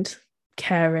kind,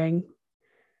 caring,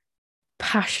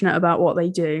 passionate about what they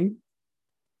do,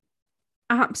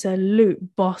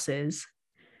 absolute bosses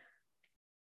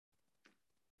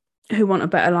who want a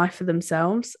better life for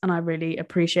themselves. And I really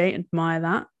appreciate and admire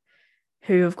that,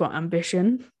 who have got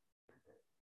ambition.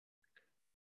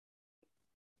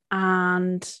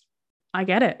 And I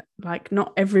get it. Like,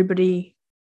 not everybody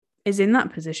is in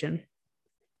that position.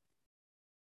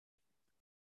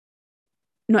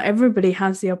 Not everybody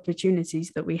has the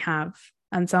opportunities that we have.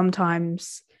 And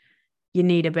sometimes you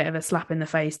need a bit of a slap in the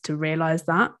face to realize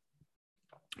that.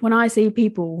 When I see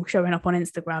people showing up on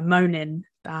Instagram moaning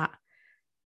that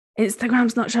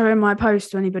Instagram's not showing my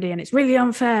post to anybody and it's really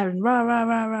unfair and rah, rah,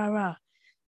 rah, rah, rah.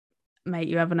 Mate,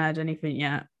 you haven't heard anything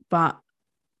yet, but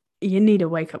you need a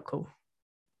wake-up call.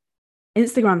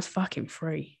 Instagram's fucking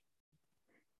free.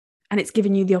 And it's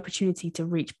giving you the opportunity to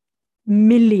reach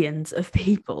millions of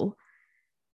people.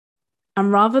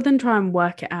 And rather than try and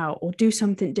work it out or do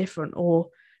something different or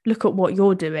look at what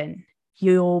you're doing,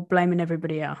 you're blaming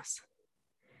everybody else.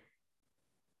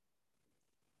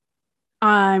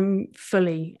 I'm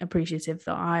fully appreciative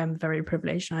that I am very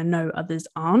privileged and I know others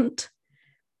aren't.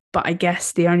 But I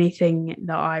guess the only thing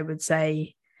that I would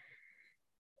say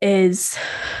is,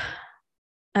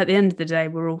 at the end of the day,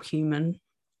 we're all human.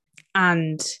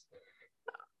 And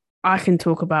I can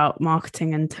talk about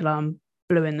marketing until I'm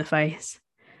blue in the face.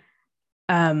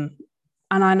 And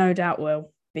I no doubt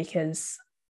will, because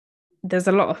there's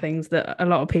a lot of things that a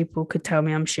lot of people could tell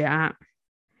me I'm shit at.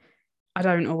 I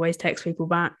don't always text people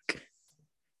back.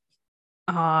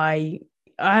 I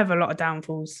have a lot of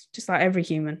downfalls, just like every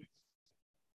human.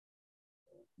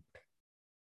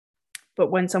 But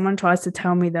when someone tries to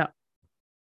tell me that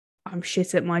I'm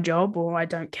shit at my job, or I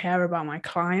don't care about my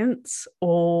clients,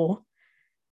 or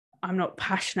I'm not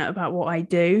passionate about what I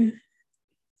do,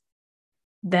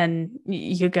 then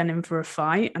you're going for a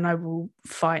fight, and I will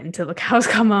fight until the cows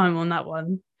come home on that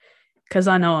one, because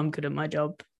I know I'm good at my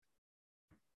job.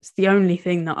 It's the only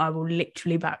thing that I will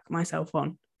literally back myself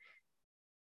on.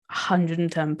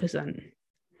 110%.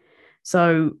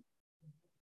 So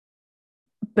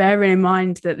bearing in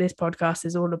mind that this podcast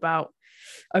is all about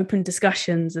open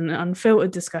discussions and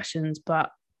unfiltered discussions, but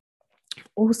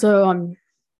also I'm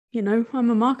a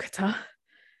marketer.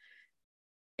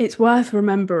 It's worth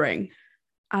remembering,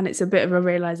 and it's a bit of a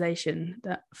realization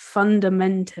that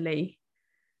fundamentally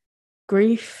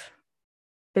grief,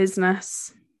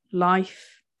 business,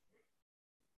 life,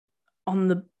 on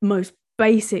the most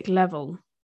basic level,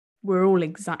 we're all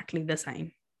exactly the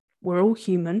same. We're all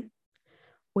human.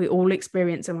 We all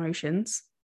experience emotions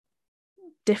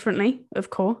differently, of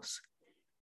course.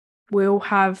 We all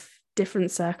have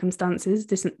different circumstances,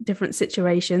 different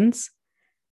situations,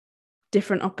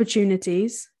 different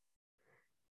opportunities.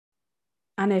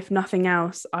 And if nothing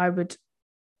else, I would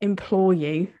implore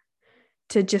you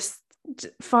to just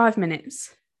 5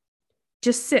 minutes,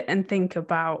 just sit and think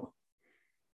about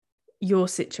your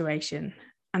situation.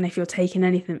 And if you're taking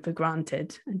anything for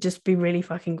granted, just be really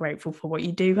fucking grateful for what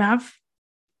you do have.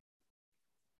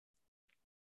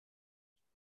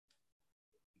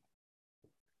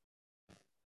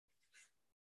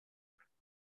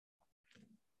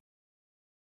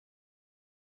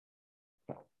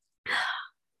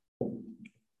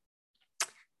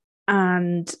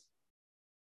 And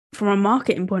from a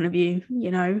marketing point of view,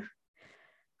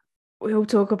 we all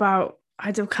talk about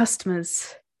ideal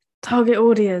customers, target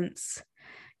audience,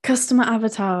 customer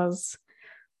avatars,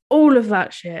 all of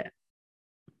that shit.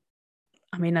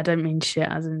 I mean, I don't mean shit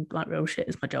as in like real shit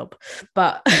is my job,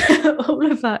 but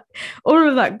all of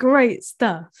that great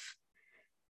stuff.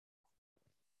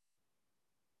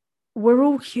 We're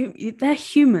all they're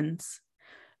humans.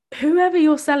 Whoever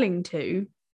you're selling to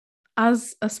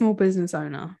as a small business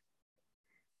owner,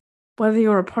 whether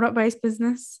you're a product-based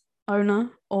business owner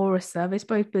or a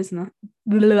service-based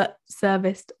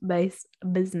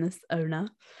business owner,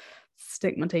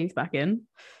 stick my teeth back in,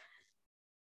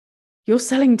 you're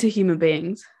selling to human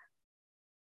beings.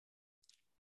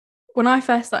 When I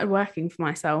first started working for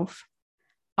myself,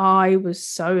 I was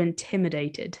so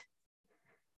intimidated.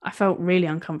 I felt really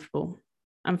uncomfortable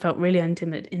and felt really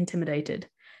intimidated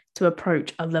to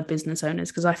approach other business owners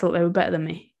because I thought they were better than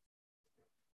me.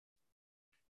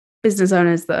 Business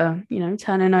owners that are,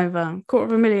 turning over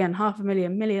 $250,000,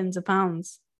 $500,000, millions of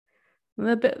pounds.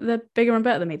 They're bigger and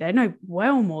better than me. They know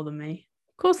well more than me.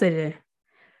 Of course they do.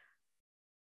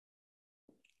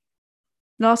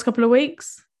 Last couple of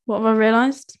weeks, what have I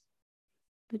realised?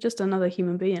 They're just another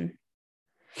human being.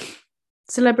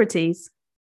 Celebrities,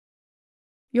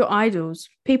 your idols,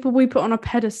 people we put on a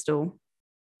pedestal,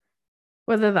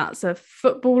 whether that's a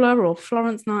footballer or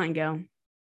Florence Nightingale,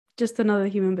 just another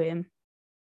human being.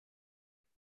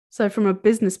 So from a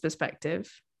business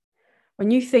perspective, when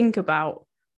you think about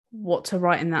what to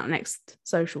write in that next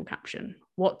social caption,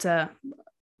 what to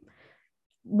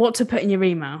put in your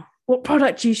email, what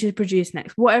product you should produce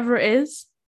next, whatever it is,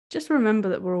 just remember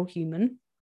that we're all human,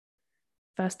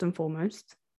 first and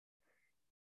foremost.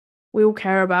 We all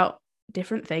care about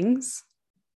different things.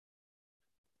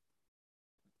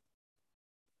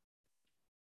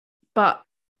 But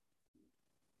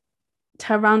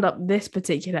to round up this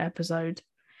particular episode,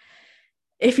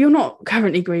 if you're not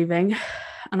currently grieving,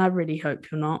 and I really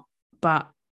hope you're not, but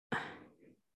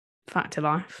fact of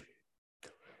life,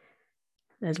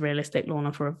 there's realistic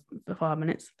Lorna for 5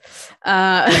 minutes.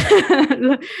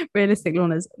 Realistic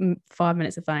Lorna's 5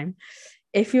 minutes of fame.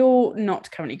 If you're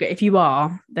not currently, if you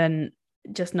are, then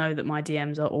just know that my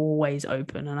DMs are always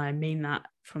open, and I mean that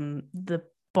from the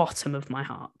bottom of my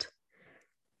heart.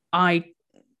 I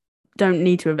don't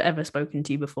need to have ever spoken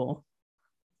to you before.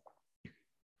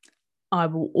 I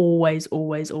will always,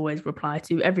 always, always reply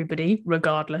to everybody,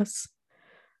 regardless.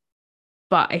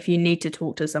 But if you need to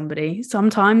talk to somebody,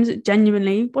 sometimes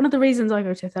genuinely, one of the reasons I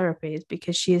go to therapy is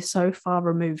because she is so far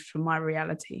removed from my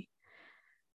reality.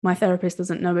 My therapist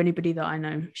doesn't know anybody that I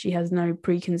know. She has no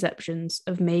preconceptions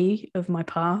of me, of my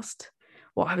past,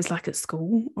 what I was like at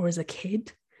school or as a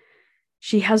kid.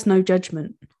 She has no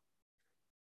judgment.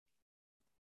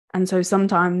 And so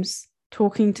sometimes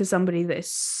talking to somebody that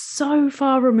is so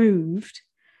far removed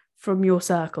from your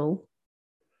circle,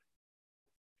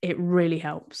 it really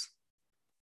helps.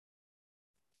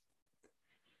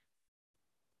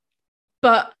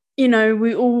 But,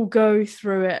 we all go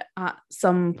through it at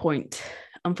some point.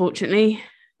 Unfortunately,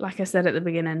 like I said at the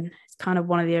beginning, it's kind of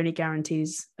one of the only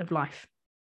guarantees of life.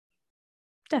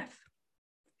 Death.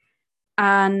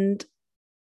 And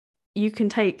you can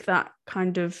take that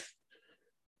kind of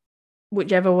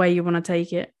whichever way you want to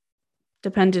take it,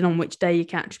 depending on which day you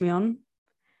catch me on.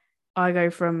 I go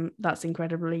from that's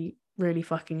incredibly, really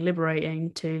fucking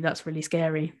liberating to that's really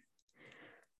scary.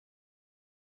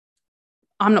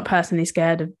 I'm not personally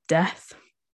scared of death.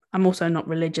 I'm also not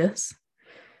religious.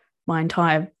 My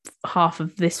entire half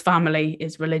of this family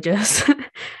is religious,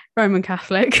 Roman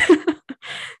Catholic.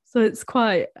 So it's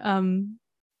quite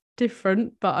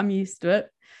different, but I'm used to it.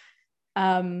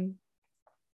 But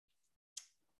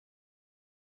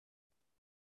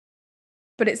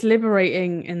it's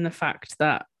liberating in the fact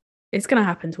that it's going to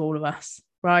happen to all of us,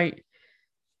 right?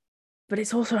 But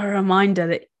it's also a reminder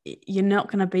that you're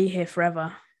not going to be here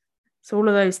forever. So all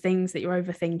of those things that you're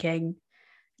overthinking,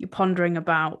 you're pondering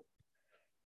about,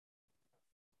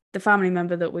 the family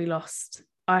member that we lost,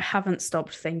 I haven't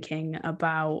stopped thinking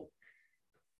about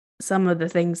some of the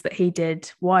things that he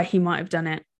did, why he might have done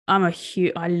it.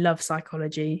 I love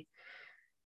psychology,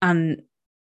 and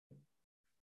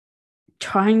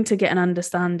trying to get an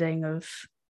understanding of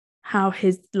how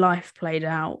his life played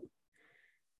out.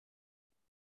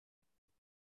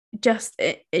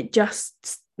 It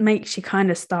just makes you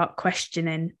kind of start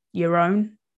questioning your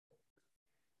own.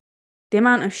 The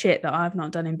amount of shit that I've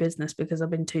not done in business because I've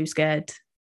been too scared.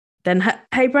 Then,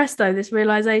 hey presto, this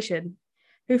realization.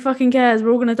 Who fucking cares?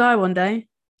 We're all going to die one day.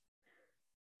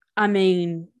 I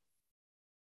mean,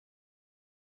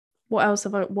 what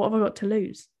have I got to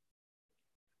lose?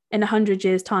 In 100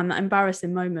 years' time, that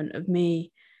embarrassing moment of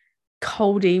me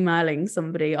cold emailing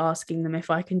somebody asking them if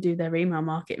I can do their email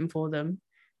marketing for them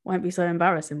won't be so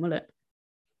embarrassing, will it?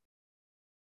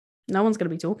 No one's going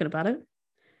to be talking about it.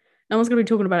 No one's going to be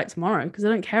talking about it tomorrow because they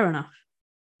don't care enough.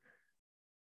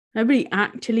 Nobody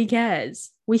actually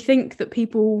cares. We think that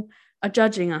people are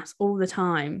judging us all the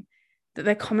time, that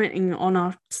they're commenting on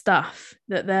our stuff,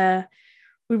 that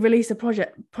we release a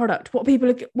product. What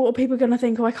are people going to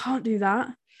think? Oh, I can't do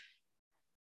that.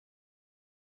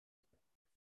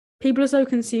 People are so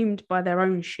consumed by their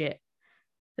own shit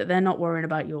that they're not worrying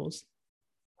about yours.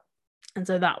 And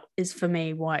so that is, for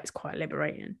me, why it's quite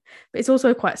liberating. But it's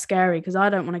also quite scary because I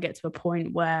don't want to get to a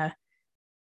point where,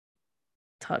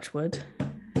 touch wood,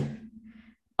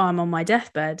 I'm on my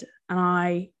deathbed and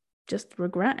I just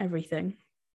regret everything.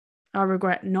 I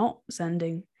regret not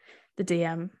sending the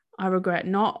DM. I regret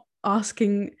not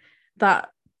asking that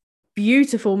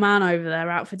beautiful man over there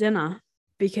out for dinner,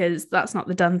 because that's not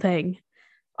the done thing.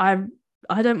 I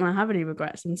don't want to have any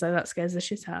regrets, and so that scares the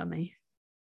shit out of me.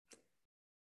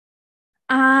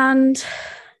 And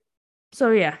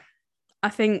so yeah, I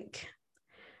think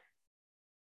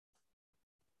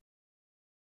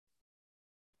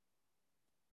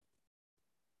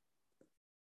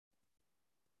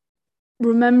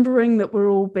remembering that we're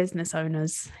all business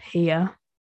owners here.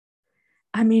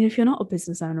 I mean, if you're not a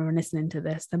business owner and listening to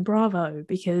this, then bravo,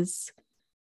 because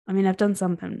I mean, I've done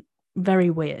something very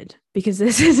weird, because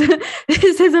this is a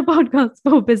podcast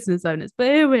for business owners, but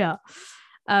here we are.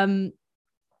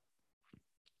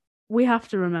 We have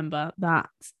to remember that,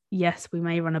 yes, we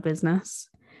may run a business.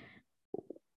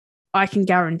 I can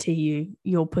guarantee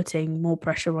you're putting more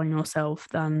pressure on yourself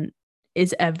than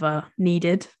is ever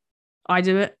needed. I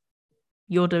do it.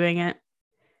 You're doing it.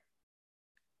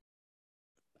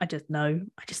 I just know.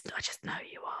 I just know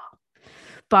you are.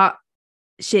 But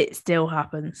shit still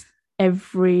happens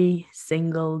every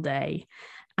single day.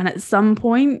 And at some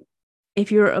point,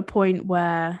 if you're at a point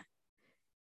where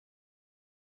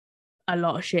a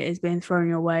lot of shit is being thrown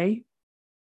your way,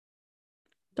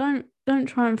 don't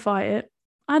try and fight it.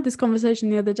 I had this conversation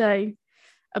the other day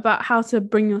about how to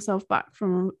bring yourself back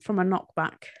from a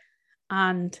knockback,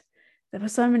 and there were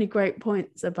so many great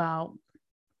points about,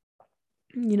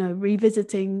 you know,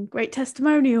 revisiting great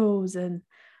testimonials, and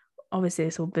obviously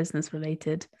it's all business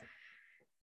related,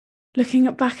 looking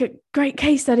back at great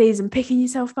case studies and picking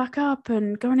yourself back up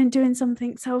and going and doing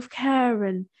something self-care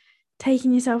and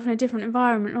taking yourself in a different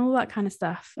environment and all that kind of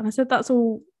stuff. And I said, that's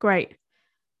all great,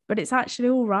 but it's actually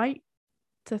all right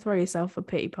to throw yourself a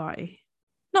pity party.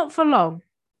 Not for long.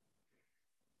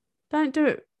 Don't do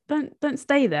it. Don't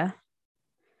stay there.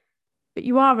 But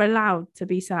you are allowed to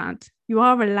be sad. You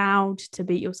are allowed to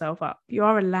beat yourself up. You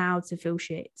are allowed to feel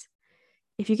shit.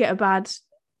 If you get a bad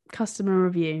customer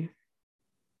review,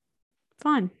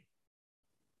 fine.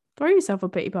 Throw yourself a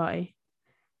pity party.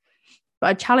 But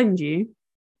I challenge you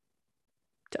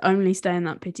to only stay in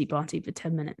that pity party for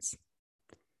 10 minutes.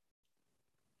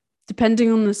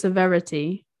 Depending on the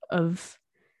severity of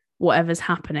whatever's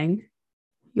happening,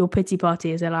 your pity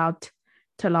party is allowed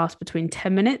to last between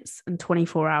 10 minutes and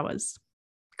 24 hours.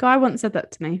 Guy once said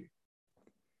that to me.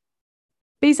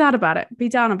 Be sad about it, be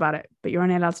down about it, but you're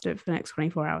only allowed to do it for the next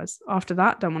 24 hours. After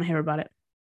that, don't want to hear about it.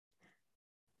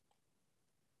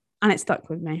 And it stuck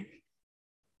with me.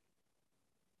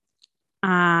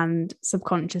 And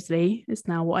subconsciously, it's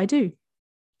now what I do.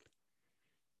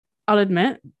 I'll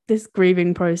admit, this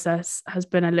grieving process has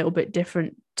been a little bit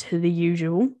different to the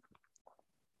usual.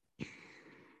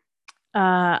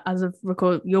 As of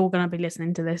record, you're going to be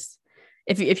listening to this.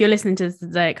 If you're listening to this the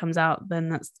day it comes out, then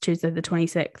that's Tuesday the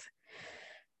 26th.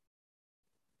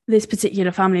 This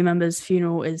particular family member's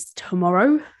funeral is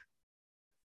tomorrow,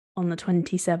 on the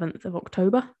 27th of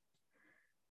October.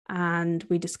 And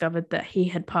we discovered that he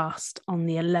had passed on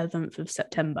the 11th of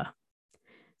September.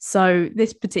 So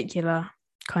this particular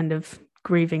kind of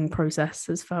grieving process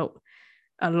has felt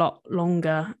a lot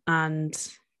longer and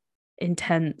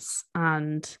intense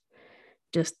and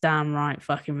just downright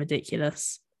fucking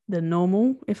ridiculous than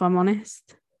normal, if I'm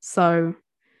honest. So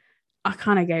I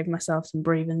kind of gave myself some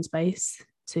breathing space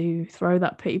to throw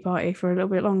that pity party for a little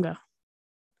bit longer.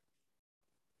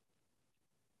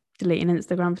 Deleting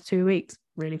Instagram for 2 weeks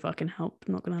really fucking helped,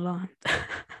 I'm not gonna lie.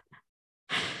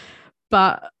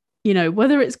 But, you know,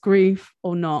 whether it's grief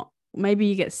or not, maybe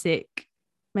you get sick,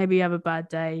 maybe you have a bad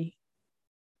day.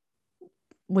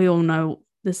 We all know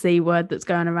the C word that's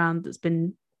going around that's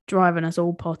been driving us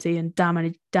all potty and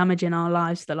damaging our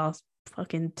lives for the last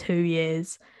fucking 2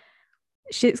 years.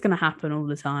 Shit's gonna happen all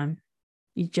the time.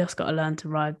 You just got to learn to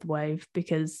ride the wave,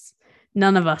 because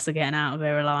none of us are getting out of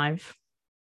here alive.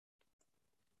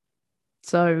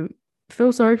 So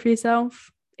feel sorry for yourself,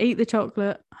 eat the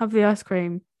chocolate, have the ice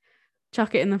cream,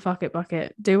 chuck it in the fuck it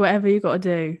bucket, do whatever you got to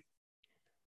do.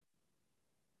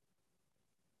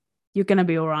 You're going to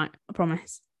be all right, I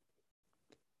promise.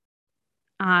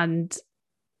 And,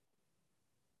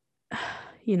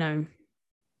 you know,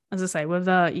 as I say,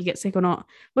 whether you get sick or not,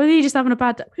 whether you're just having a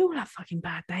bad day, we all have fucking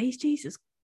bad days, Jesus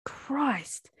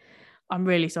Christ. I'm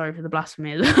really sorry for the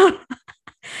blasphemy as well.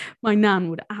 My nan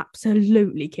would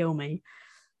absolutely kill me.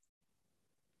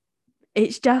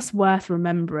 It's just worth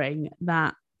remembering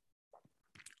that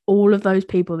all of those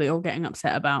people that you're getting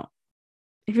upset about,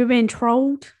 if you're being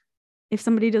trolled, if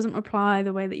somebody doesn't reply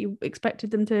the way that you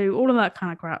expected them to, all of that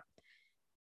kind of crap,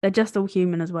 they're just all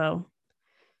human as well.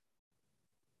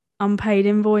 unpaid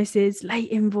invoices,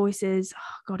 late invoices.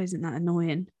 Oh, God, isn't that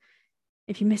annoying?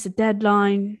 If you miss a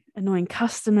deadline, annoying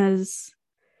customers,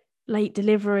 late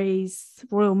deliveries,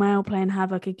 Royal Mail playing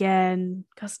havoc again,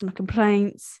 customer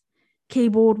complaints,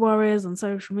 keyboard warriors on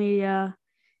social media.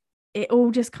 It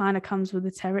all just kind of comes with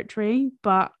the territory,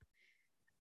 but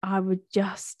I would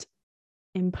just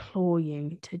implore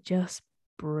you to just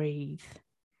breathe.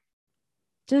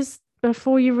 Just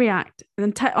before you react,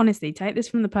 and honestly, take this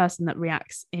from the person that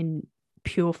reacts in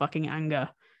pure fucking anger.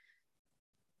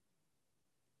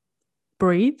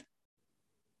 Breathe.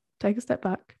 Take a step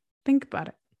back. Think about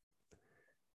it.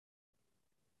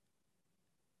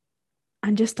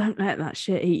 And just don't let that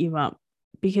shit eat you up.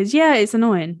 Because, yeah, it's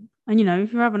annoying. And, you know,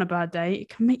 if you're having a bad day, it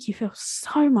can make you feel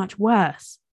so much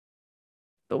worse.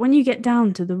 But when you get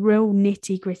down to the real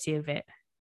nitty gritty of it,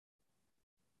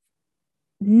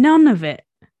 none of it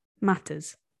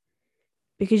matters.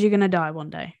 Because you're going to die one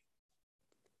day.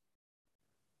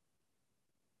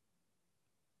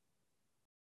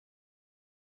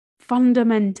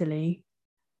 Fundamentally,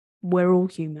 we're all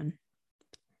human.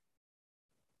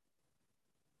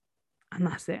 And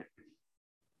that's it.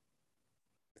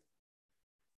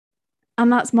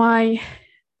 And that's my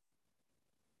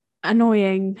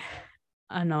annoying.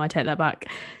 I know, I take that back.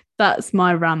 That's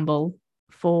my ramble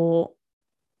for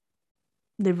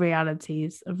the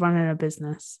realities of running a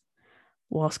business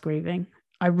whilst grieving.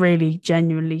 I really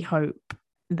genuinely hope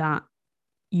that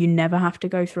you never have to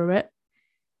go through it.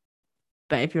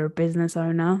 But if you're a business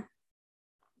owner,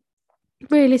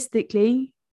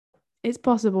 realistically, it's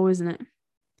possible, isn't it?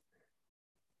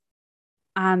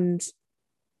 And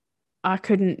I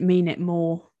couldn't mean it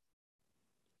more.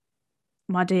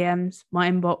 My DMs,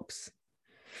 my inbox,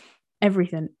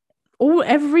 everything.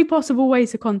 Every possible way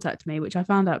to contact me, which I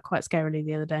found out quite scarily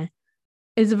the other day,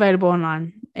 is available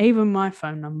online. Even my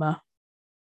phone number.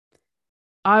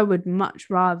 I would much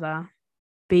rather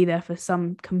be there for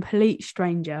some complete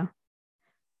stranger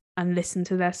and listen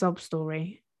to their sob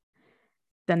story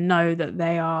than know that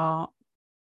they are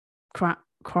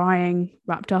crying,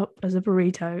 wrapped up as a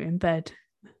burrito in bed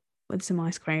with some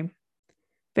ice cream,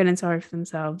 feeling sorry for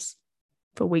themselves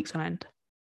for weeks on end.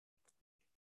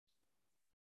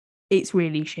 It's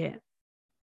really shit.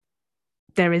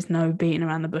 There is no beating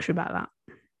around the bush about that.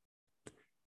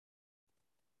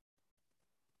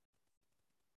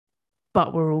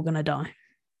 But we're all going to die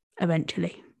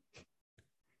eventually.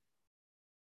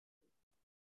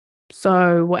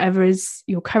 So whatever is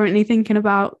you're currently thinking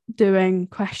about doing,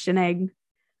 questioning,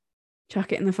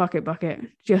 chuck it in the fuck it bucket.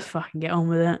 Just fucking get on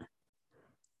with it.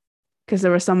 Because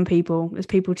there's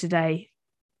people today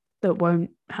that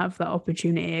won't have that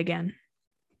opportunity again.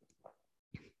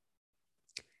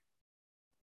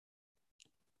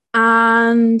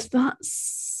 And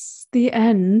that's the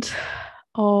end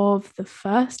of the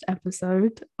first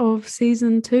episode of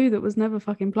season 2 that was never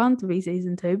fucking planned to be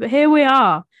season 2. But here we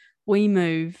are. We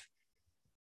move.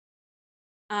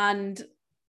 And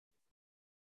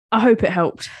I hope it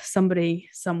helped somebody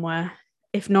somewhere.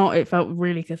 If not, it felt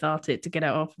really cathartic to get it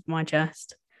off of my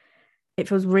chest. It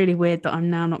feels really weird that I'm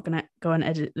now not going to go and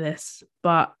edit this,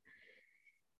 but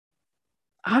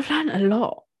I've learned a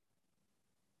lot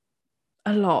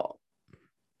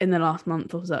in the last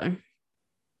month or so.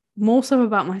 More so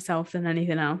about myself than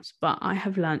anything else, but I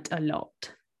have learnt a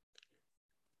lot.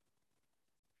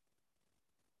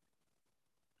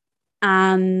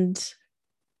 And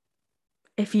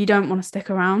if you don't want to stick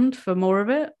around for more of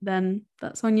it, then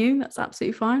that's on you. That's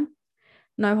absolutely fine.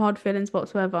 No hard feelings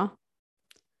whatsoever.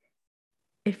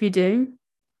 If you do,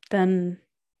 then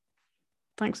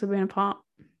thanks for being a part.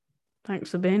 Thanks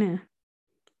for being here.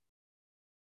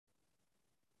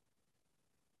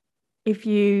 If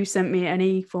you sent me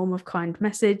any form of kind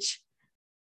message,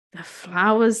 the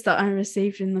flowers that I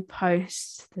received in the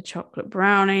post, the chocolate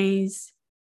brownies,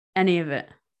 any of it,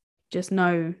 just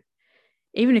know,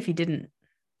 even if you didn't,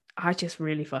 I just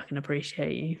really fucking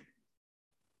appreciate you.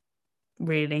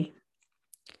 Really.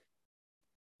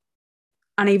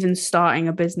 And even starting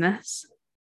a business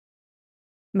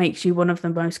makes you one of the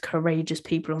most courageous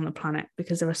people on the planet,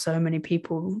 because there are so many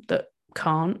people that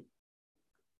can't,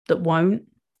 that won't,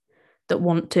 that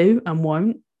want to and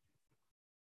won't.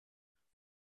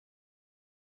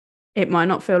 It might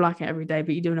not feel like it every day,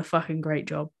 but you're doing a fucking great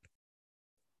job.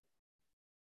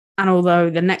 And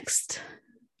although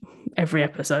every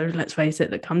episode, let's face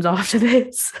it, that comes after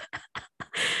this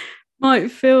might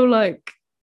feel like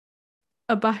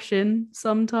a bashing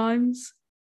sometimes,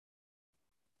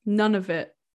 none of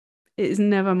it. It is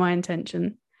never my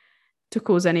intention to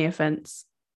cause any offence.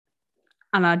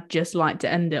 And I'd just like to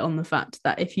end it on the fact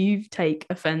that if you take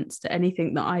offence to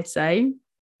anything that I say,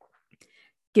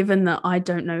 given that I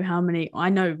don't know how many, I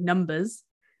know numbers,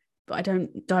 but I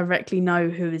don't directly know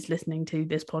who is listening to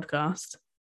this podcast.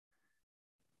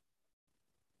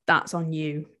 That's on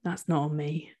you. That's not on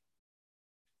me.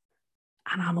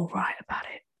 And I'm all right about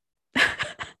it.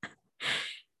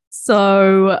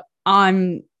 So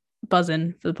I'm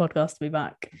buzzing for the podcast to be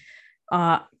back.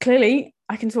 Clearly,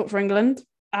 I can talk for England.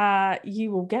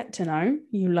 You will get to know,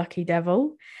 you lucky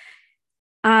devil.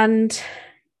 And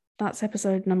that's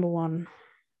episode number 1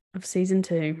 of season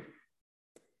 2.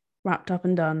 Wrapped up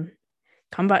and done.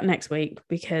 Come back next week,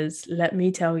 because let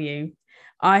me tell you,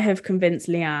 I have convinced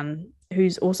Leanne,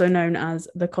 who's also known as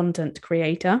the content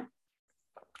creator,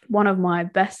 one of my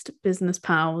best business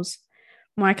pals,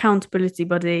 my accountability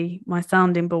buddy, my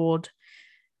sounding board,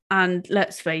 and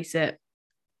let's face it,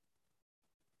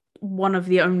 one of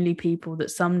the only people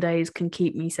that some days can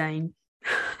keep me sane.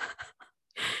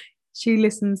 She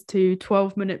listens to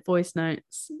 12-minute voice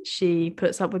notes. She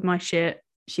puts up with my shit.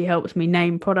 She helps me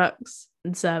name products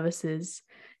and services.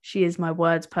 She is my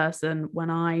words person when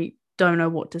I don't know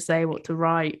what to say, what to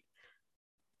write.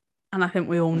 And I think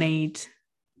we all need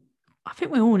a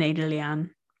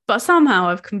Leanne. But somehow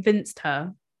I've convinced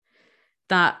her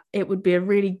that it would be a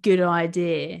really good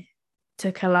idea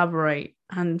to collaborate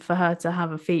and for her to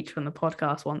have a feature on the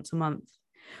podcast once a month,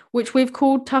 which we've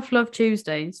called Tough Love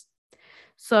Tuesdays.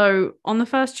 So on the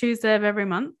first Tuesday of every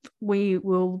month, we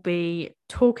will be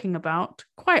talking about,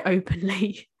 quite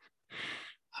openly,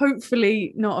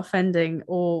 hopefully not offending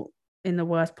or, in the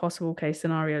worst possible case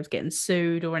scenarios, getting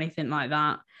sued or anything like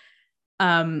that.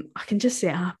 I can just see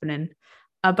it happening,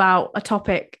 about a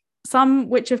topic, some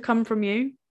which have come from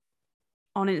you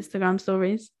on Instagram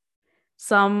stories,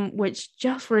 some which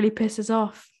just really pisses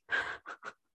off.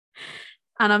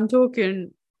 And I'm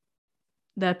talking,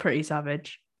 they're pretty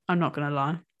savage. I'm not going to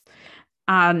lie.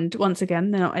 And once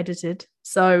again, they're not edited.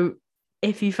 So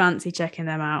if you fancy checking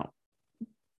them out,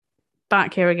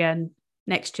 back here again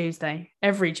next Tuesday,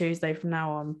 every Tuesday from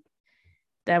now on,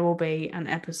 there will be an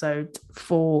episode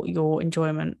for your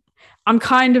enjoyment. I'm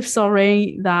kind of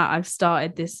sorry that I've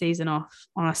started this season off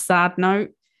on a sad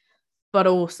note, but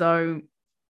also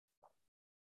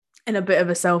in a bit of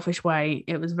a selfish way.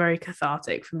 It was very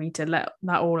cathartic for me to let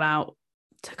that all out,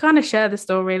 to kind of share the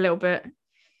story a little bit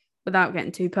without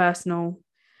getting too personal.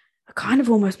 I kind of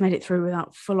almost made it through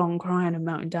without full-on crying and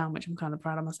melting down, which I'm kind of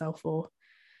proud of myself for.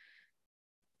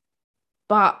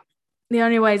 But the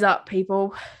only way's up,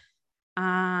 people.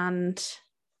 And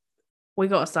we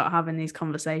got to start having these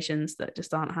conversations that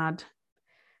just aren't had,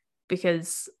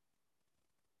 because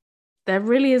there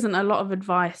really isn't a lot of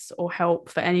advice or help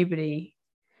for anybody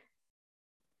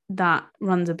that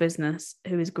runs a business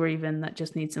who is grieving, that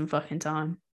just needs some fucking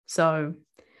time. So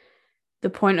the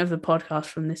point of the podcast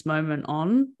from this moment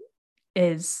on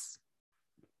is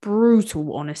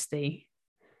brutal honesty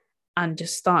and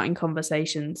just starting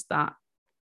conversations that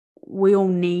we all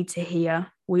need to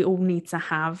hear, we all need to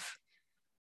have.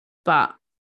 But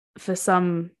for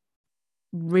some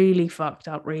really fucked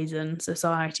up reason,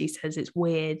 society says it's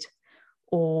weird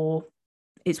or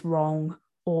it's wrong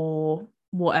or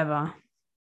whatever.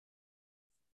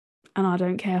 And I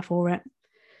don't care for it.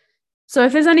 So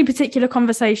if there's any particular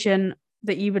conversation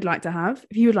that you would like to have,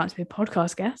 if you would like to be a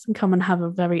podcast guest and come and have a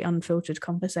very unfiltered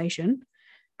conversation,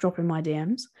 drop in my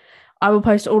DMs. I will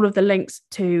post all of the links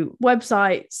to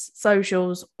websites,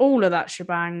 socials, all of that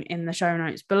shebang in the show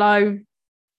notes below.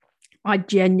 I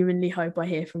genuinely hope I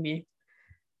hear from you.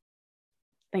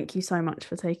 Thank you so much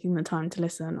for taking the time to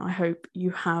listen. I hope you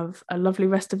have a lovely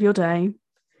rest of your day.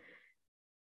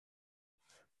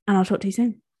 And I'll talk to you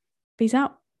soon. Peace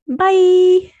out.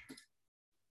 Bye.